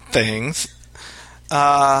complete things,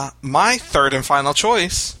 my third and final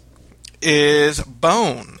choice is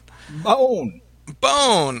Bone. Bone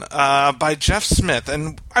by Jeff Smith,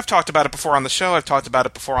 and I've talked about it before on the show. I've talked about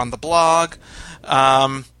it before on the blog.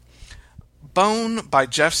 Bone by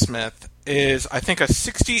Jeff Smith is, I think, a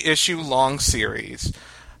 60-issue long series.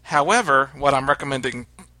 However, what I'm recommending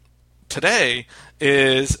today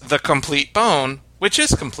is The Complete Bone, which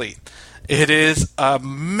is complete. It is a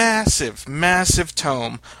massive, massive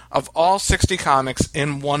tome of all 60 comics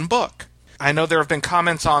in one book. I know there have been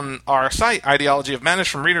comments on our site, Ideology of Madness,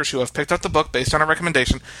 from readers who have picked up the book based on our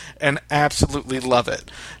recommendation and absolutely love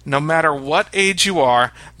it. No matter what age you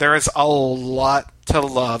are, there is a lot to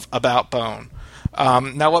love about Bone.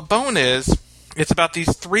 Now, what Bone is, it's about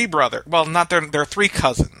these three brothers. Well, they're three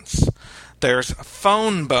cousins. There's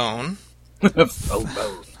Phone Bone,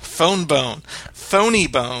 Phony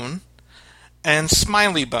Bone, and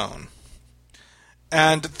Smiley Bone.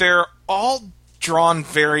 And they're all drawn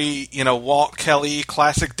very, Walt Kelly,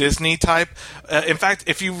 classic Disney type. In fact,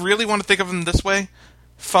 if you really want to think of them this way,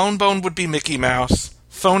 Phone Bone would be Mickey Mouse,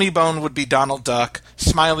 Phony Bone would be Donald Duck,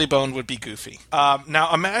 Smiley Bone would be Goofy.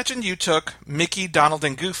 Now, imagine you took Mickey, Donald,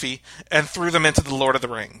 and Goofy and threw them into the Lord of the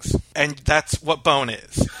Rings. And that's what Bone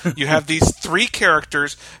is. You have these three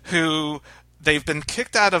characters who they've been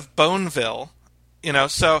kicked out of Boneville.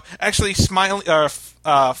 So actually,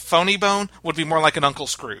 Phony Bone would be more like an Uncle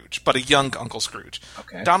Scrooge, but a young Uncle Scrooge.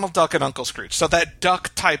 Okay. Donald Duck and Uncle Scrooge. So that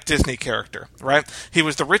duck-type Disney character, right? He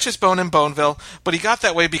was the richest bone in Boneville, but he got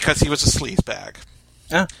that way because he was a sleazebag.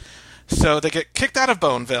 Yeah. So they get kicked out of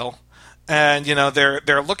Boneville, and,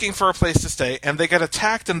 they're looking for a place to stay, and they get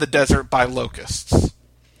attacked in the desert by locusts.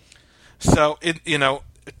 So,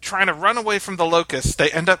 trying to run away from the locusts,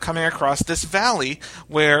 they end up coming across this valley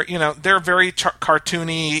where, they're very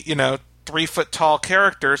cartoony, 3-foot-tall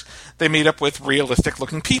characters. They meet up with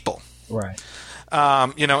realistic-looking people. Right.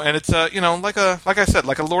 And it's like I said,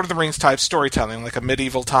 like a Lord of the Rings type storytelling, like a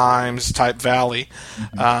medieval times type valley.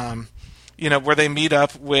 Mm-hmm. Where they meet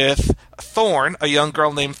up with Thorn, a young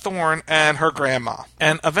girl named Thorn, and her grandma.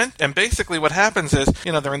 And basically what happens is,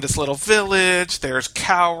 they're in this little village, there's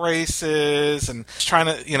cow races, and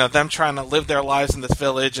them trying to live their lives in this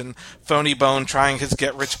village, and Phony Bone trying his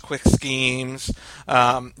get-rich-quick schemes.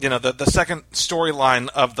 The second storyline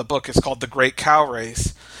of the book is called The Great Cow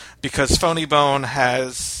Race, because Phony Bone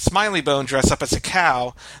has Smiley Bone dress up as a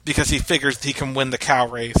cow because he figures he can win the cow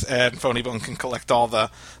race and Phony Bone can collect all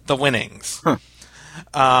the winnings. Huh.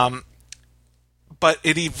 But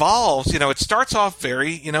it evolves, it starts off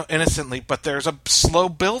very, innocently, but there's a slow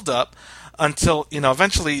build-up until,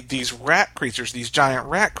 eventually these giant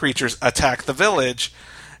rat creatures attack the village.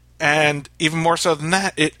 And even more so than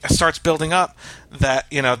that, it starts building up that,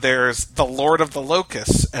 there's the Lord of the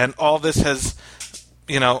Locusts, and all this has,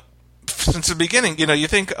 since the beginning, you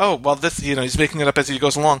think, oh, well, this, he's making it up as he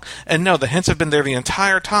goes along. And no, the hints have been there the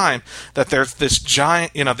entire time that there's this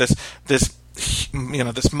giant, this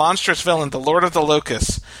monstrous villain, the Lord of the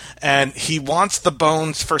Locusts, and he wants the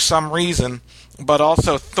bones for some reason, but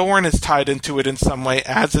also Thorn is tied into it in some way,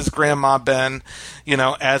 as is Grandma Ben,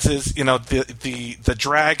 as is, the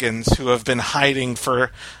dragons who have been hiding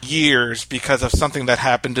for years because of something that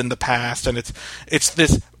happened in the past. And it's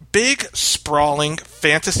this big, sprawling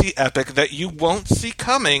fantasy epic that you won't see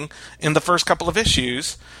coming in the first couple of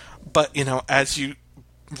issues, but, as you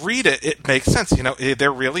read it, it makes sense.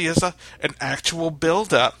 There really is an actual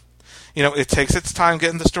build-up. It takes its time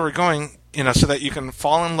getting the story going, so that you can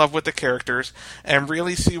fall in love with the characters and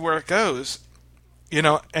really see where it goes.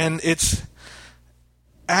 And it's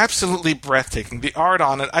absolutely breathtaking. The art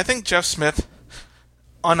on it, I think Jeff Smith,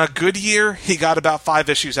 on a good year, he got about 5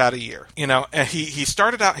 issues out a year. And he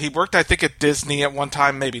started out, he worked, I think, at Disney at one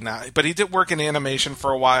time, maybe not, but he did work in animation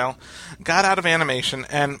for a while, got out of animation,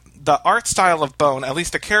 and the art style of Bone, at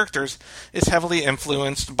least the characters, is heavily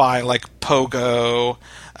influenced by, like, Pogo,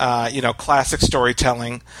 classic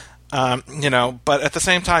storytelling, but at the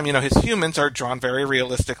same time, his humans are drawn very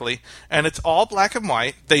realistically, and it's all black and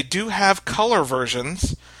white. They do have color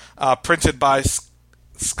versions, printed by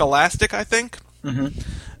Scholastic, I think.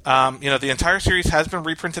 Mm-hmm. The entire series has been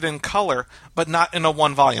reprinted in color, but not in a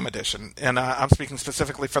 1-volume edition. And I'm speaking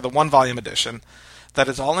specifically for the 1-volume edition. That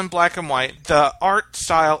is all in black and white. The art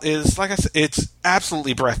style is, like I said, it's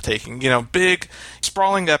absolutely breathtaking. Big,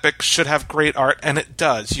 sprawling epic should have great art, and it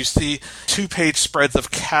does. You see 2-page spreads of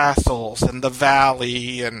castles and the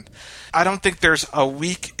valley, and I don't think there's a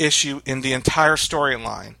weak issue in the entire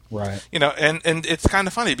storyline. Right. And it's kind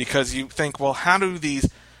of funny because you think, well, how do these,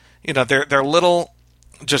 they're little,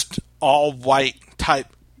 just all white type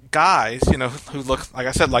guys, who look, like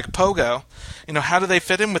I said, like Pogo, how do they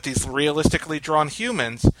fit in with these realistically drawn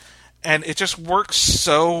humans? And it just works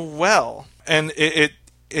so well. And it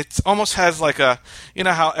almost has like a,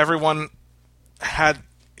 how everyone had,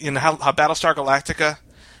 how Battlestar Galactica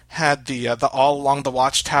had the All Along the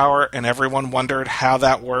Watchtower, and everyone wondered how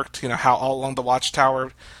that worked, how All Along the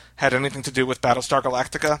Watchtower had anything to do with Battlestar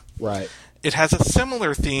Galactica. Right. It has a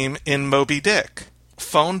similar theme in Moby Dick.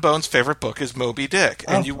 Phone Bone's favorite book is Moby Dick,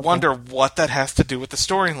 and you wonder what that has to do with the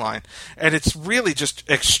storyline. And it's really just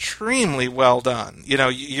extremely well done.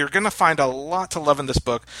 You're going to find a lot to love in this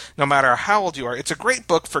book, no matter how old you are. It's a great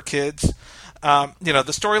book for kids. The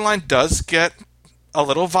storyline does get a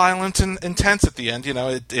little violent and intense at the end.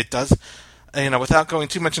 It does, without going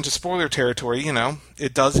too much into spoiler territory,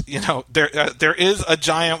 it does, there is a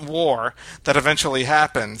giant war that eventually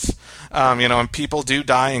happens, and people do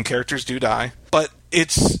die and characters do die. But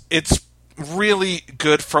it's really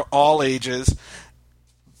good for all ages,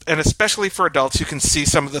 and especially for adults who can see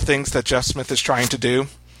some of the things that Jeff Smith is trying to do.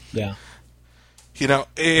 Yeah.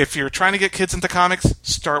 If you're trying to get kids into comics,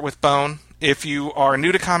 start with Bone. If you are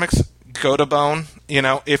new to comics, go to Bone.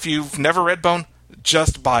 If you've never read Bone,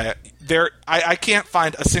 just buy it. I can't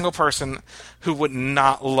find a single person who would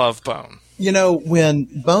not love Bone.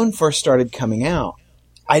 When Bone first started coming out,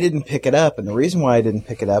 I didn't pick it up. And the reason why I didn't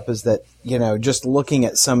pick it up is that, just looking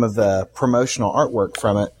at some of the promotional artwork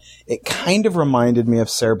from it, it kind of reminded me of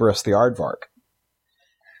Cerberus the Aardvark.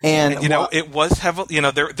 And it was heavily,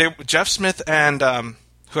 Jeff Smith and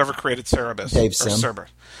whoever created Cerberus,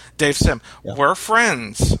 Dave Sim, were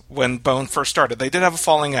friends when Bone first started. They did have a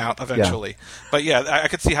falling out eventually, but I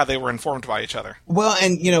could see how they were informed by each other. Well,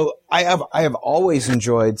 and I have always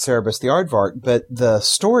enjoyed Cerberus the Aardvark, but the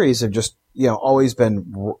stories have just always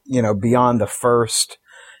been beyond the first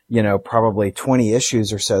probably 20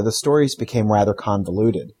 issues or so. The stories became rather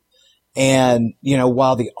convoluted. And,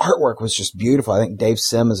 while the artwork was just beautiful, I think Dave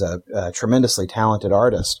Sim is a tremendously talented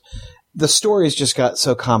artist. The stories just got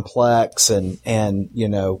so complex and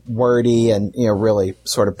wordy and, really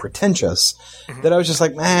sort of pretentious that I was just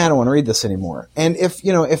like, man, I don't want to read this anymore. And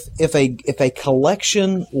if a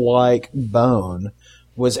collection like Bone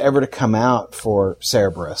was ever to come out for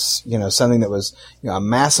Cerberus, something that was, a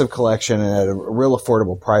massive collection and at a real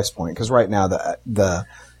affordable price point, because right now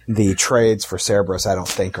the trades for Cerberus, I don't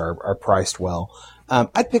think are priced well.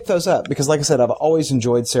 I'd pick those up because, like I said, I've always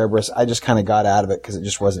enjoyed Cerberus. I just kind of got out of it because it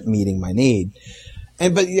just wasn't meeting my need.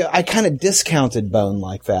 But I kind of discounted Bone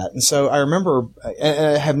like that. And so I remember,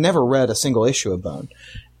 I have never read a single issue of Bone.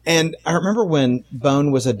 And I remember when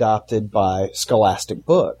Bone was adopted by Scholastic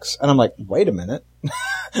Books. And I'm like, wait a minute.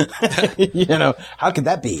 How could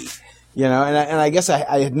that be? And I guess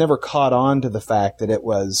I had never caught on to the fact that it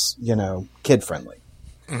was, kid friendly.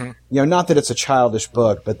 Mm-hmm. Not that it's a childish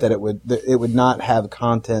book, but that it would not have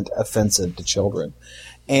content offensive to children.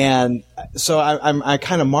 And so I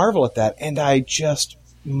kind of marvel at that, and I just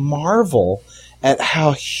marvel at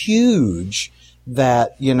how huge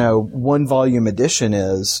that 1-volume edition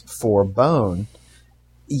is for Bone,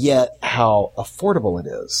 yet how affordable it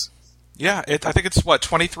is. Yeah, I think it's what,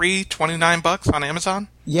 $29 on Amazon?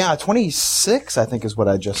 Yeah, 26 I think is what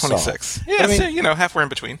I just 26. saw. 26. Yeah, so, halfway in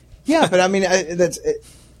between. Yeah, but I mean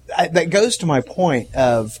that goes to my point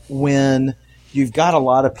of when you've got a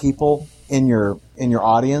lot of people in your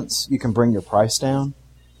audience, you can bring your price down.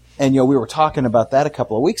 And we were talking about that a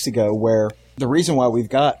couple of weeks ago, where the reason why we've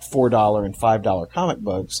got $4 and $5 comic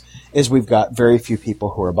books is we've got very few people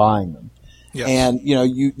who are buying them. Yes. And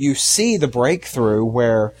you see the breakthrough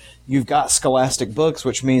where you've got Scholastic Books,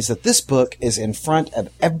 which means that this book is in front of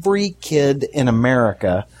every kid in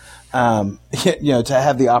America, to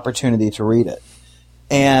have the opportunity to read it.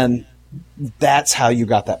 And that's how you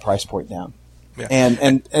got that price point down. Yeah.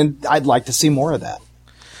 And I'd like to see more of that.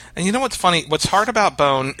 And you know what's funny? What's hard about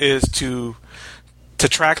Bone is to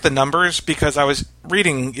track the numbers, because I was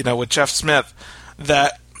reading, with Jeff Smith,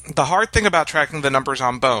 that the hard thing about tracking the numbers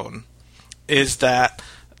on Bone is that,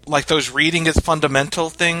 like, those reading is fundamental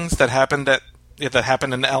things that happened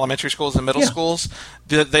in elementary schools and middle schools,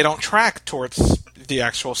 they don't track towards the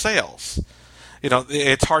actual sales.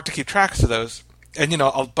 It's hard to keep track of those. And,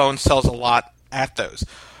 Bone sells a lot at those.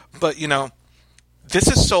 But, this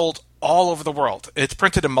is sold all over the world. It's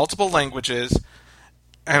printed in multiple languages.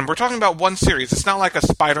 And we're talking about one series. It's not like a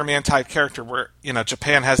Spider-Man type character where,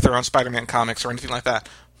 Japan has their own Spider-Man comics or anything like that.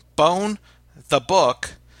 Bone, the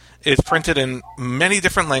book, is printed in many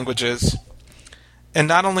different languages. And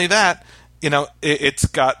not only that, it's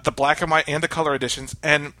got the black and white and the color editions,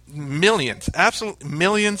 and absolute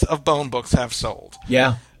millions of Bone books have sold.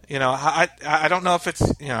 Yeah. I don't know if it's,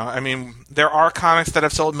 there are comics that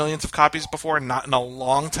have sold millions of copies before, not in a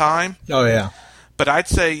long time. Oh, yeah. But I'd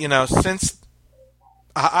say, since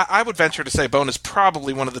I would venture to say Bone is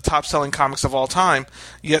probably one of the top-selling comics of all time,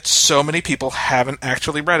 yet so many people haven't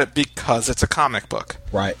actually read it because it's a comic book.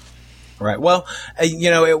 Right. Well,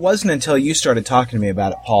 it wasn't until you started talking to me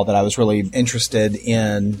about it, Paul, that I was really interested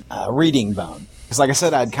in reading Bone. Because, like I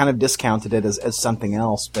said, I'd kind of discounted it as something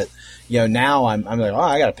else, but now I'm like,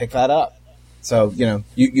 I got to pick that up. So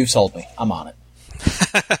you've sold me. I'm on it.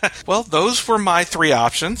 Well, those were my 3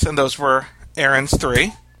 options, and those were Aaron's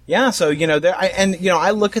 3. Yeah. So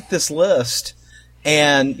I look at this list,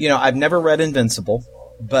 and I've never read Invincible,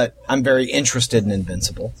 but I'm very interested in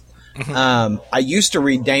Invincible. Mm-hmm. I used to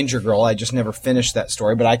read Danger Girl. I just never finished that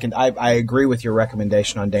story, but I agree with your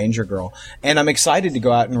recommendation on Danger Girl, and I'm excited to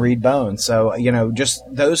go out and read Bone. So, just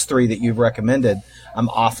those 3 that you've recommended, I'm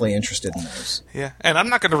awfully interested in those. Yeah. And I'm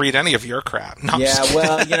not going to read any of your crap. No, yeah.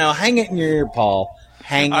 Well, hang it in your ear, Paul.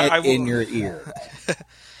 Hang it in your ear.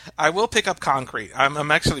 I will pick up Concrete.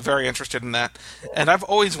 I'm actually very interested in that, and I've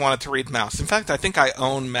always wanted to read Mouse. In fact, I think I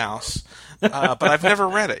own Mouse, but I've never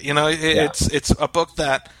read it. It's a book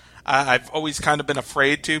that I've always kind of been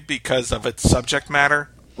afraid to because of its subject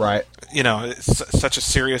matter. Right. It's such a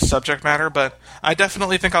serious subject matter, but I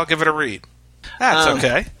definitely think I'll give it a read. That's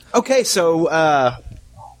okay. Okay, so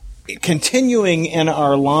continuing in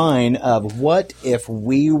our line of what if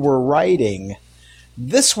we were writing,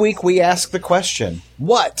 this week we ask the question,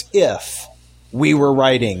 what if we were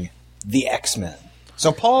writing the X-Men?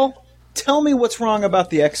 So, Paul, tell me what's wrong about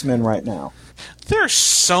the X-Men right now. There's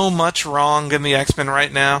so much wrong in the X-Men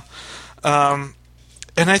right now. And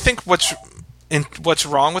I think what's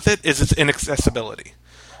wrong with it is its inaccessibility.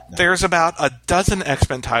 No. There's about a dozen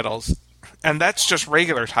X-Men titles, and that's just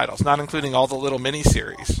regular titles, not including all the little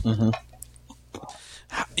miniseries. Mm-hmm.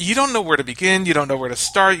 You don't know where to begin. You don't know where to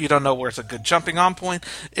start. You don't know where's a good jumping on point.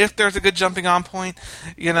 If there's a good jumping on point,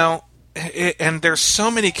 and there's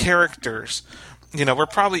so many characters. We're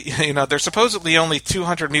probably, there's supposedly only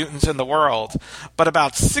 200 mutants in the world, but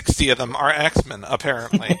about 60 of them are X-Men,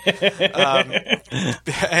 apparently.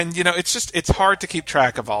 And, it's hard to keep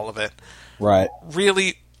track of all of it. Right.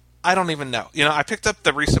 Really, I don't even know. I picked up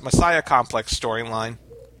the recent Messiah Complex storyline.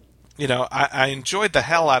 I enjoyed the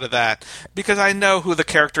hell out of that because I know who the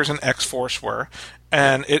characters in X-Force were,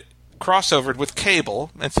 and it crossovered with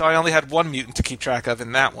Cable, and so I only had one mutant to keep track of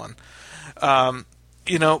in that one.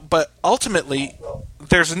 But ultimately,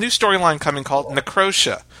 there's a new storyline coming called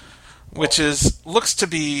Necrosha, which looks to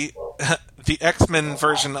be the X-Men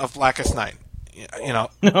version of Blackest Night.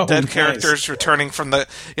 Dead characters returning from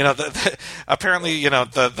apparently,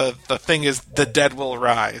 the thing is the dead will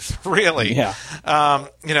rise. Really. Yeah.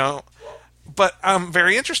 But I'm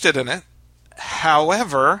very interested in it.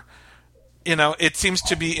 However, it seems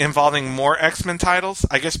to be involving more X-Men titles.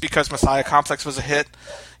 I guess because Messiah Complex was a hit,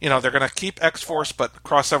 they're going to keep X-Force but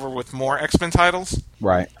cross over with more X-Men titles.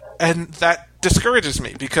 Right. And that discourages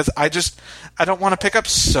me because I don't want to pick up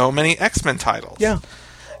so many X-Men titles. Yeah.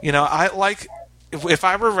 I like, if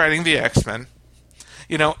I were writing the X-Men,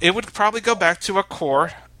 it would probably go back to a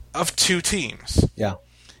core of 2 teams. Yeah.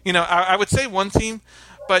 I would say 1 team,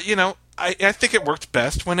 but, I think it worked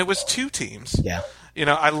best when it was 2 teams. Yeah.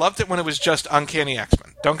 I loved it when it was just Uncanny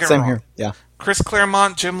X-Men. Don't get me wrong. Same here, yeah. Chris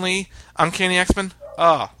Claremont, Jim Lee, Uncanny X-Men.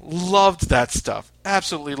 Loved that stuff.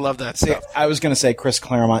 Absolutely loved that stuff. I was going to say Chris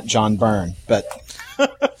Claremont, John Byrne, but...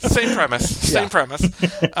 Same premise.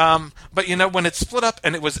 But, when it split up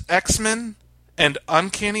and it was X-Men and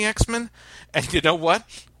Uncanny X-Men, and you know what?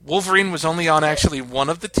 Wolverine was only on actually one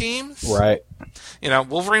of the teams. Right.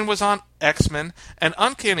 Wolverine was on X-Men, and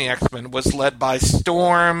Uncanny X-Men was led by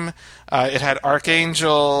Storm. It had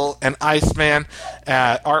Archangel and Iceman.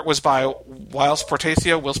 Art was by Whilce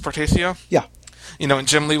Portacio. Yeah. And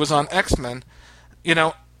Jim Lee was on X-Men.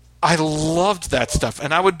 I loved that stuff.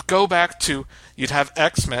 And I would go back to, you'd have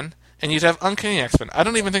X-Men, and you'd have Uncanny X-Men. I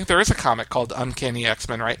don't even think there is a comic called Uncanny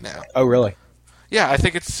X-Men right now. Oh, really? Yeah, I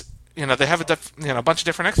think it's... they have a bunch of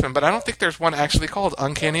different X-Men, but I don't think there's one actually called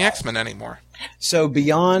Uncanny X-Men anymore. So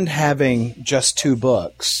beyond having just 2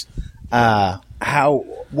 books,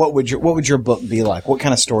 what would your book be like? What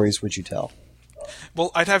kind of stories would you tell?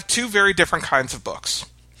 Well, I'd have 2 very different kinds of books.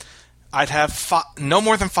 I'd have no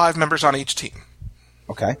more than 5 members on each team.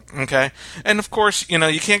 Okay. Okay. And of course,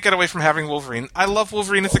 you can't get away from having Wolverine. I love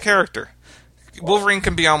Wolverine as a character. Wolverine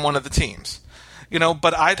can be on one of the teams.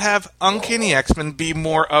 But I'd have Uncanny X-Men be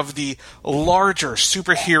more of the larger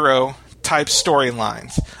superhero type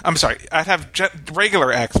storylines. I'm sorry, I'd have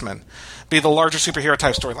regular X-Men be the larger superhero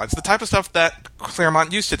type storylines. The type of stuff that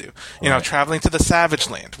Claremont used to do. Right. Traveling to the Savage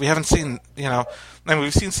Land. We haven't seen,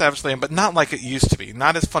 we've seen Savage Land, but not like it used to be.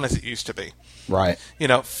 Not as fun as it used to be. Right.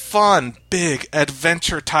 Fun, big,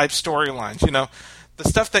 adventure type storylines. The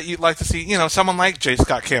stuff that you'd like to see, someone like J.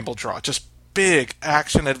 Scott Campbell draw. Just big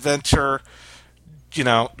action adventure,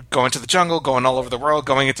 going to the jungle, going all over the world,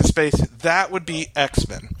 going into space. That would be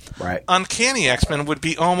X-Men. Right. Uncanny X-Men would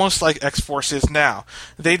be almost like X-Force is now.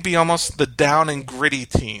 They'd be almost the down and gritty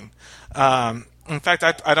team. In fact,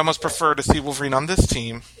 I'd almost prefer to see Wolverine on this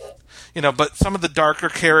team. But some of the darker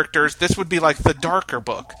characters, this would be like the darker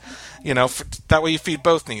book. That way you feed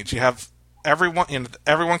both needs. You have everyone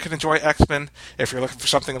can enjoy X-Men. If you're looking for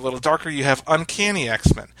something a little darker, you have Uncanny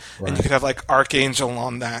X-Men. Right. And you could have like Archangel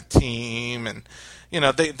on that team, and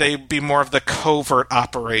they'd be more of the covert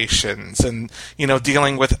operations and,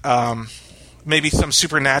 dealing with maybe some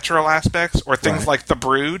supernatural aspects or things like the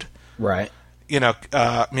Brood. Right.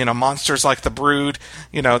 Monsters like the Brood.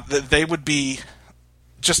 They would be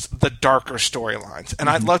just the darker storylines. And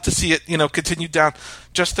I'd love to see it, continue down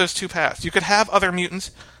just those 2 paths. You could have other mutants.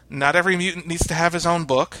 Not every mutant needs to have his own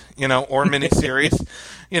book, or miniseries.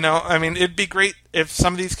 It'd be great if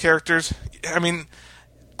some of these characters...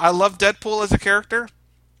 I love Deadpool as a character,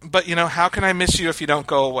 but how can I miss you if you don't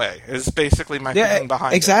go away? Is basically my thinking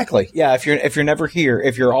behind exactly. it. Yeah, if you're never here,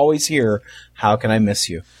 if you're always here, how can I miss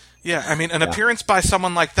you? Yeah, I mean, an appearance by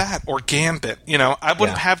someone like that, or Gambit, I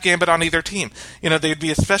wouldn't have Gambit on either team. They'd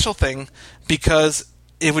be a special thing because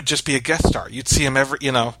it would just be a guest star. You'd see him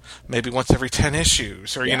maybe once every 10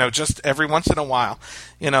 issues, or, just every once in a while.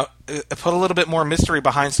 Put a little bit more mystery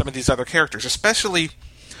behind some of these other characters, especially,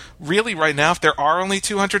 really, right now, if there are only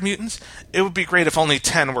 200 mutants, it would be great if only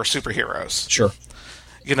 10 were superheroes. Sure.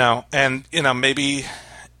 And, maybe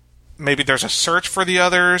there's a search for the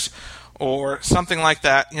others, or something like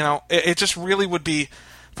that. It just really would be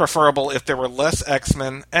preferable if there were less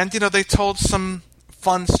X-Men, and they told some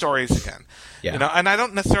fun stories again. Yeah. And I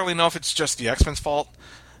don't necessarily know if it's just the X-Men's fault,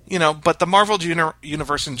 but the Marvel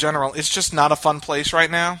universe in general is just not a fun place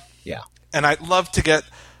right now. Yeah. And I'd love to get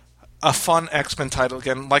a fun X-Men title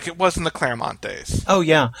again, like it was in the Claremont days. Oh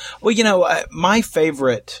yeah. Well, my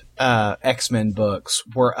favorite X-Men books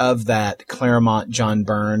were of that Claremont John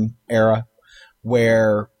Byrne era,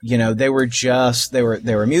 where they were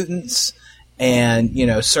mutants,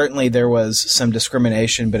 and certainly there was some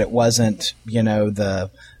discrimination, but it wasn't the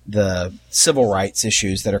civil rights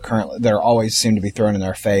issues that are always seem to be thrown in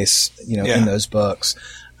our face in those books.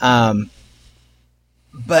 But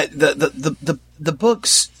the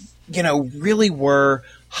books really were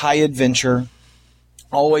high adventure.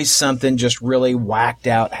 Always something just really whacked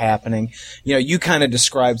out happening. You kind of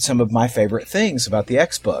described some of my favorite things about the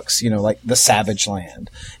X books, like the Savage Land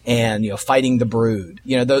and, Fighting the Brood.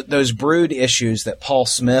 Those Brood issues that Paul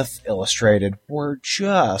Smith illustrated were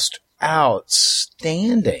just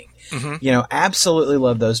outstanding. Mm-hmm. Absolutely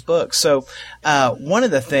love those books. So, one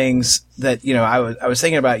of the things that, I was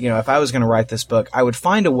thinking about, if I was going to write this book, I would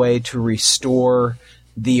find a way to restore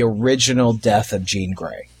the original death of Jean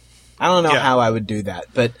Grey. I don't know how I would do that,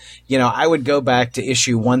 but I would go back to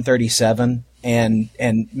issue 137 and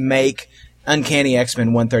make Uncanny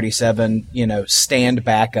X-Men 137, stand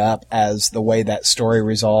back up as the way that story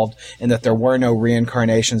resolved, and that there were no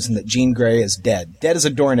reincarnations, and that Jean Grey is dead as a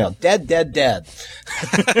doornail, dead.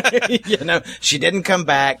 She didn't come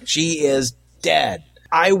back. She is dead.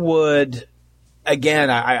 I would, again,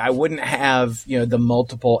 I wouldn't have the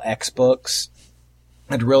multiple X books.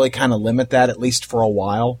 I'd really kind of limit that, at least for a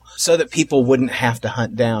while, so that people wouldn't have to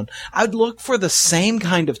hunt down. I'd look for the same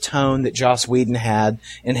kind of tone that Joss Whedon had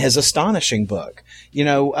in his Astonishing book.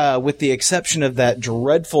 With the exception of that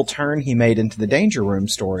dreadful turn he made into the Danger Room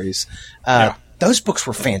stories, those books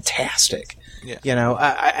were fantastic. Yeah.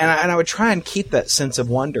 And I would try and keep that sense of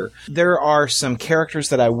wonder. There are some characters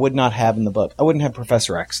that I would not have in the book. I wouldn't have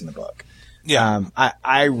Professor X in the book. Yeah.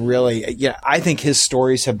 I really, I think his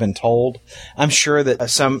stories have been told. I'm sure that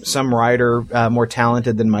some writer more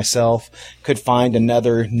talented than myself could find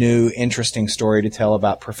another new interesting story to tell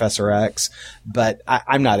about Professor X, but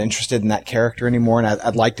I'm not interested in that character anymore, and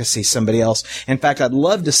I'd like to see somebody else. In fact, I'd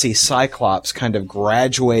love to see Cyclops kind of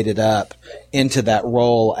graduated up into that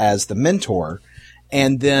role as the mentor.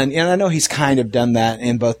 And then, I know he's kind of done that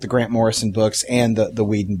in both the Grant Morrison books and the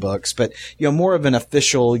Whedon books, but, more of an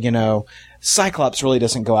official, Cyclops really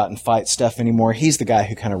doesn't go out and fight stuff anymore. He's the guy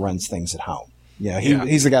who kind of runs things at home.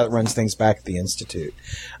 He's the guy that runs things back at the Institute.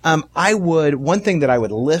 One thing that I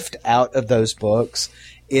would lift out of those books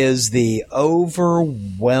is the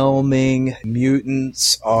overwhelming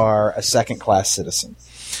mutants are a second-class citizen.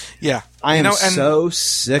 Yeah. I am so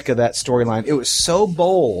sick of that storyline. It was so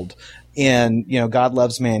bold in, God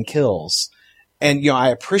Loves, Man Kills. And, I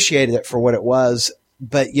appreciated it for what it was.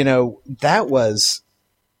 But, that was,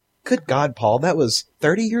 good God, Paul, that was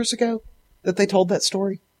 30 years ago that they told that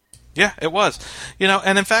story. Yeah, it was.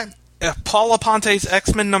 And in fact, Paul LaPonte's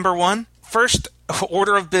X-Men #1, first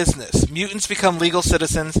order of business. Mutants become legal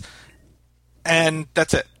citizens, and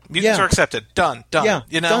that's it. Mutants are accepted. Done. Yeah,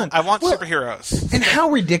 done. I want superheroes. And how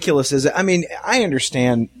ridiculous is it? I mean, I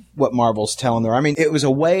understand what Marvel's telling there. I mean, it was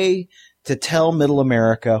a way to tell Middle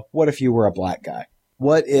America, what if you were a black guy?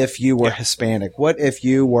 What if you were Hispanic? What if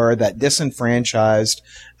you were that disenfranchised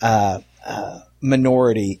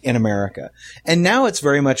minority in America? And now it's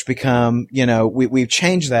very much become, we've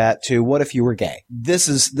changed that to what if you were gay? This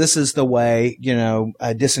is the way,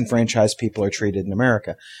 disenfranchised people are treated in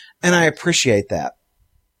America. And I appreciate that.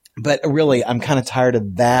 But really, I'm kind of tired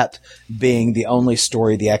of that being the only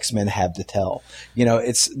story the X-Men have to tell.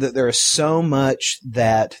 There is so much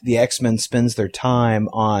that the X-Men spends their time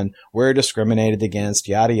on. We're discriminated against,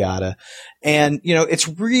 yada yada, and it's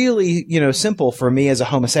really simple for me as a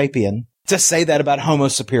Homo sapien to say that about Homo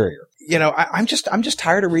superior. I'm just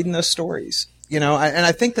tired of reading those stories. And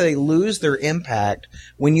I think that they lose their impact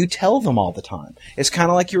when you tell them all the time. It's kind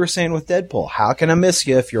of like you were saying with Deadpool. How can I miss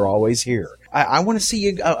you if you're always here? I want to see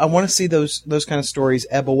you. I want to see those kind of stories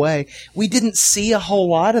ebb away. We didn't see a whole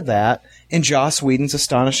lot of that in Joss Whedon's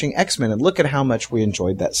Astonishing X-Men, and look at how much we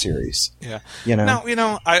enjoyed that series. Yeah. Now,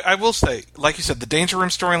 I will say, like you said, the Danger Room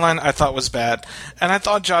storyline I thought was bad, and I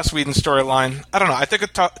thought Joss Whedon's storyline, I don't know, I think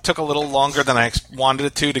it took a little longer than I wanted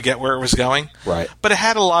it to get where it was going. Right. But it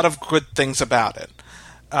had a lot of good things about it,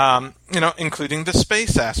 including the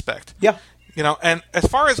space aspect. Yeah. And as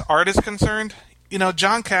far as art is concerned,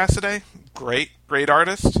 John Cassaday, great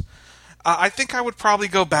artist. I think I would probably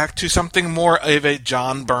go back to something more of a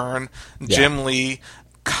John Byrne, Jim Lee,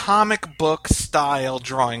 comic book style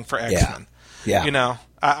drawing for X-Men. Yeah.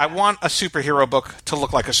 I want a superhero book to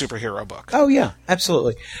look like a superhero book. Oh, yeah,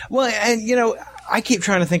 absolutely. Well, and, I keep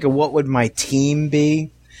trying to think of what would my team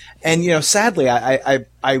be. And, sadly, I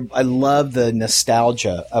love the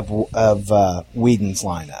nostalgia of Whedon's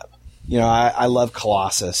lineup. I love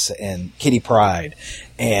Colossus and Kitty Pryde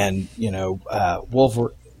and,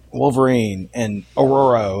 Wolverine and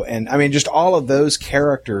Aurora, and I mean, just all of those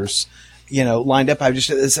characters, lined up.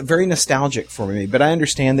 It's very nostalgic for me, but I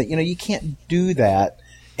understand that, you can't do that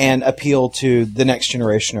and appeal to the next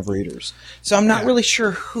generation of readers. So I'm not really sure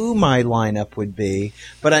who my lineup would be,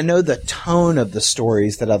 but I know the tone of the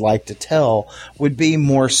stories that I'd like to tell would be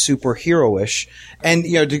more superhero-ish. And,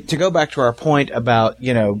 to go back to our point about,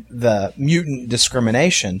 the mutant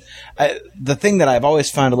discrimination, the thing that I've always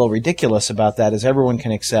found a little ridiculous about that is everyone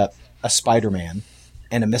can accept a Spider-Man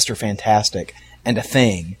and a Mr. Fantastic and a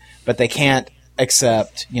Thing, but they can't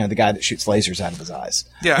accept, the guy that shoots lasers out of his eyes.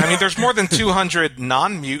 Yeah, I mean, there's more than 200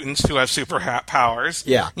 non-mutants who have super powers.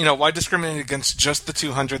 Yeah. Why discriminate against just the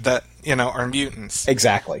 200 that, are mutants?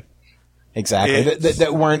 Exactly.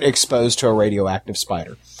 That weren't exposed to a radioactive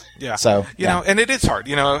spider. Yeah. So, and it is hard.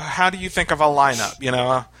 How do you think of a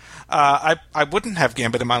lineup? I wouldn't have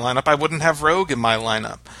Gambit in my lineup. I wouldn't have Rogue in my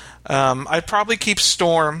lineup. I'd probably keep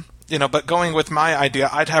Storm. But going with my idea,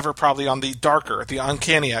 I'd have her probably on the darker, the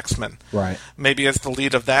Uncanny X-Men. Right. Maybe as the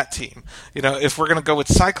lead of that team. If we're going to go with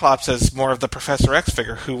Cyclops as more of the Professor X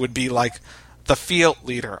figure, who would be like the field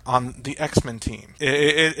leader on the X-Men team.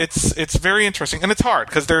 It's very interesting, and it's hard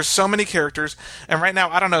because there's so many characters, and right now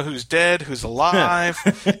I don't know who's dead, who's alive.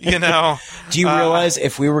 Do you realize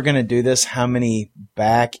if we were going to do this, how many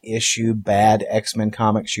back issue bad X-Men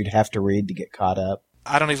comics you'd have to read to get caught up?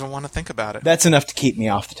 I don't even want to think about it. That's enough to keep me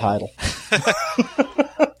off the title.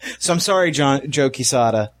 So I'm sorry, Joe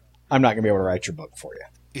Quesada. I'm not going to be able to write your book for you.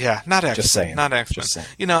 Yeah, not X-Men. Just saying. Not X-Men. Just saying.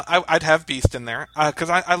 I'd have Beast in there because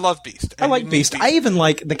I love Beast. I like Beast. I even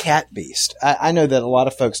like the Cat Beast. I know that a lot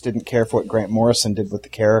of folks didn't care for what Grant Morrison did with the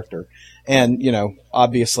character. And,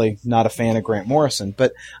 obviously not a fan of Grant Morrison.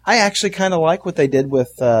 But I actually kind of like what they did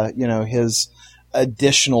with, his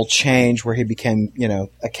additional change where he became,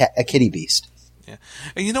 a kitty beast. Yeah.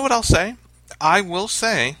 And you know what I'll say? I will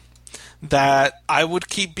say that I would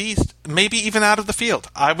keep Beast, maybe even out of the field.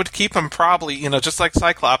 I would keep him probably, just like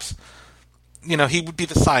Cyclops, he would be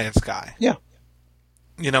the science guy. Yeah.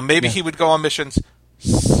 Maybe he would go on missions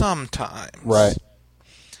sometimes. Right.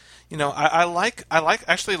 I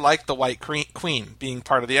actually like the White Queen being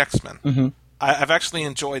part of the X-Men. Mm-hmm. I've actually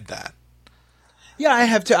enjoyed that. Yeah, I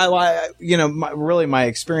have to. Really, my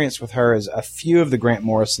experience with her is a few of the Grant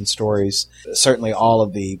Morrison stories, certainly all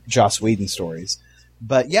of the Joss Whedon stories.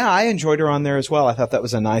 But yeah, I enjoyed her on there as well. I thought that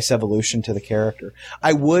was a nice evolution to the character.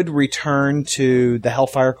 I would return to the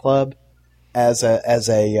Hellfire Club as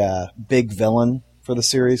a big villain for the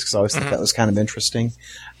series because I always thought that was kind of interesting.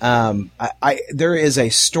 There is a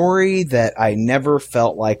story that I never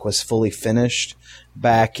felt like was fully finished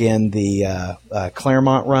back in the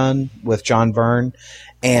Claremont run with John Byrne,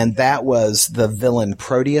 and that was the villain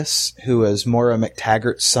Proteus, who was Moira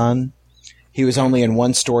McTaggart's son. He was only in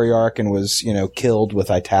one story arc and was, killed with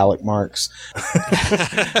italic marks,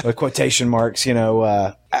 with quotation marks.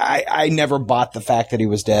 I never bought the fact that he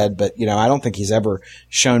was dead, but I don't think he's ever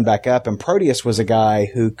shown back up. And Proteus was a guy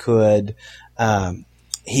who could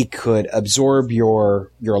absorb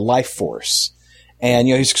your life force. And,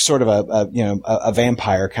 he's sort of a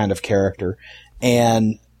vampire kind of character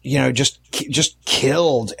and, just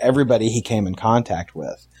killed everybody he came in contact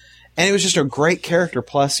with. And it was just a great character.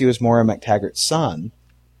 Plus he was Moira McTaggart's son.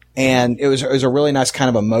 And it was a really nice kind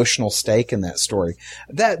of emotional stake in that story.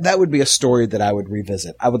 That would be a story that I would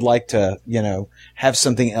revisit. I would like to, have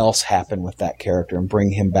something else happen with that character and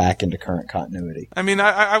bring him back into current continuity. I mean,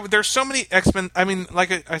 there's so many X-Men. I mean,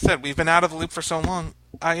 like I said, we've been out of the loop for so long.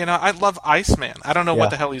 I love Iceman. I don't know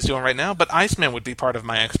what the hell he's doing right now, but Iceman would be part of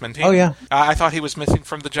my X-Men team. Oh, yeah. I thought he was missing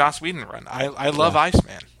from the Joss Whedon run. I love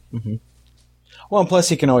Iceman. Mm-hmm. Well, and plus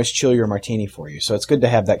he can always chill your martini for you, so it's good to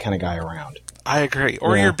have that kind of guy around. I agree.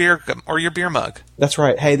 Or your beer mug. That's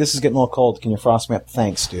right. Hey, this is getting a little cold. Can you frost me up?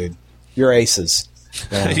 Thanks, dude. You're aces.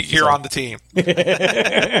 Yeah, You're on the team.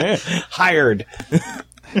 Hired.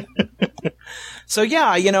 So yeah,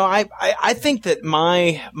 I think that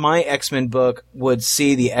my X-Men book would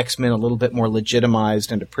see the X-Men a little bit more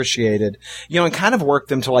legitimized and appreciated, and kind of work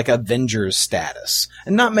them to like Avengers status,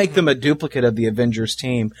 and not make them a duplicate of the Avengers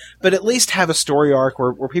team, but at least have a story arc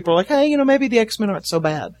where people are like, hey, maybe the X-Men aren't so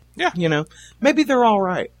bad. Yeah. Maybe they're all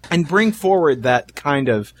right, and bring forward that kind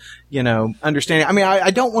of, understanding. I mean,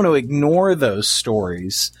 I don't want to ignore those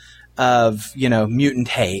stories of, mutant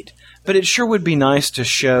hate. But it sure would be nice to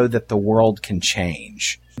show that the world can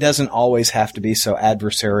change. It doesn't always have to be so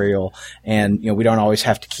adversarial, and we don't always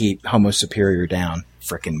have to keep Homo Superior down.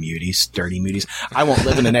 Frickin' muties, dirty muties. I won't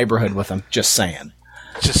live in a neighborhood with them. Just saying.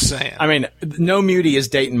 Just saying. I mean, no mutie is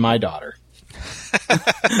dating my daughter.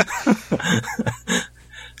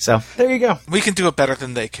 So there you go. We can do it better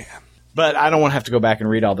than they can. But I don't want to have to go back and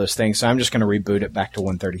read all those things, so I'm just going to reboot it back to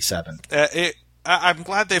 137. I'm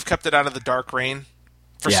glad they've kept it out of the Dark Reign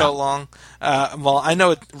for so long. Well, I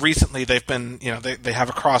know recently they've been, they have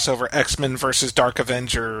a crossover, X-Men versus Dark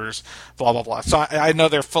Avengers, blah, blah, blah. So I know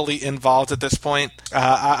they're fully involved at this point.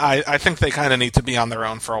 I think they kind of need to be on their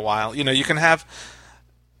own for a while. You can have,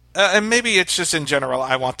 and maybe it's just in general,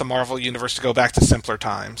 I want the Marvel Universe to go back to simpler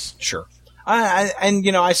times. Sure.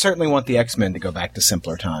 I certainly want the X-Men to go back to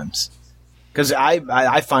simpler times. Because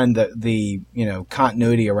I find the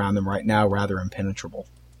continuity around them right now rather impenetrable.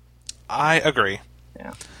 I agree.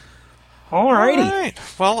 Yeah. All righty. All right.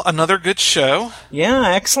 Well, another good show. Yeah,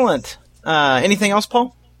 excellent. Anything else,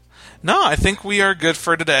 Paul? No, I think we are good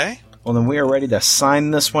for today. Well, then we are ready to sign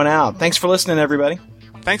this one out. Thanks for listening, everybody.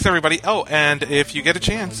 Thanks, everybody. Oh, and if you get a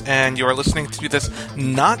chance and you are listening to this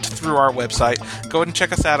not through our website, go ahead and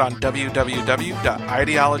check us out on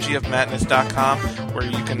www.ideologyofmadness.com, where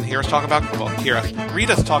you can hear us talk about,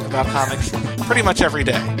 read us talk about comics pretty much every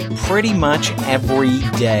day. Pretty much every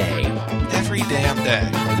day. Every damn day.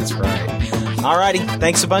 That's right. Alrighty.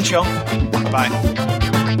 Thanks a bunch, y'all. Bye.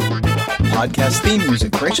 Podcast theme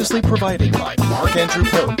music graciously provided by Mark Andrew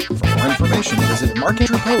Pope. For more information, visit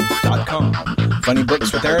markandrewpope.com. Funny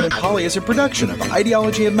Books with Aaron and Polly is a production of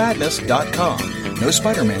ideologyofmadness.com. No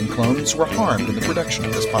Spider-Man clones were harmed in the production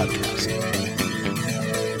of this podcast.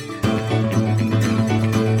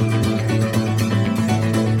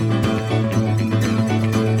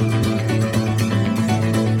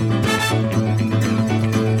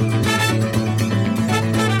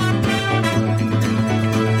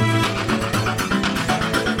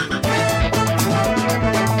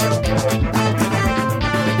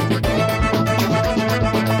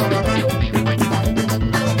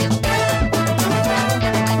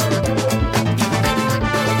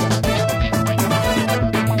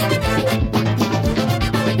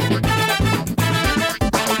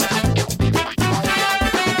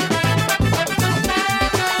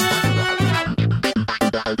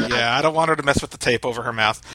 I don't want her to mess with the tape over her mouth.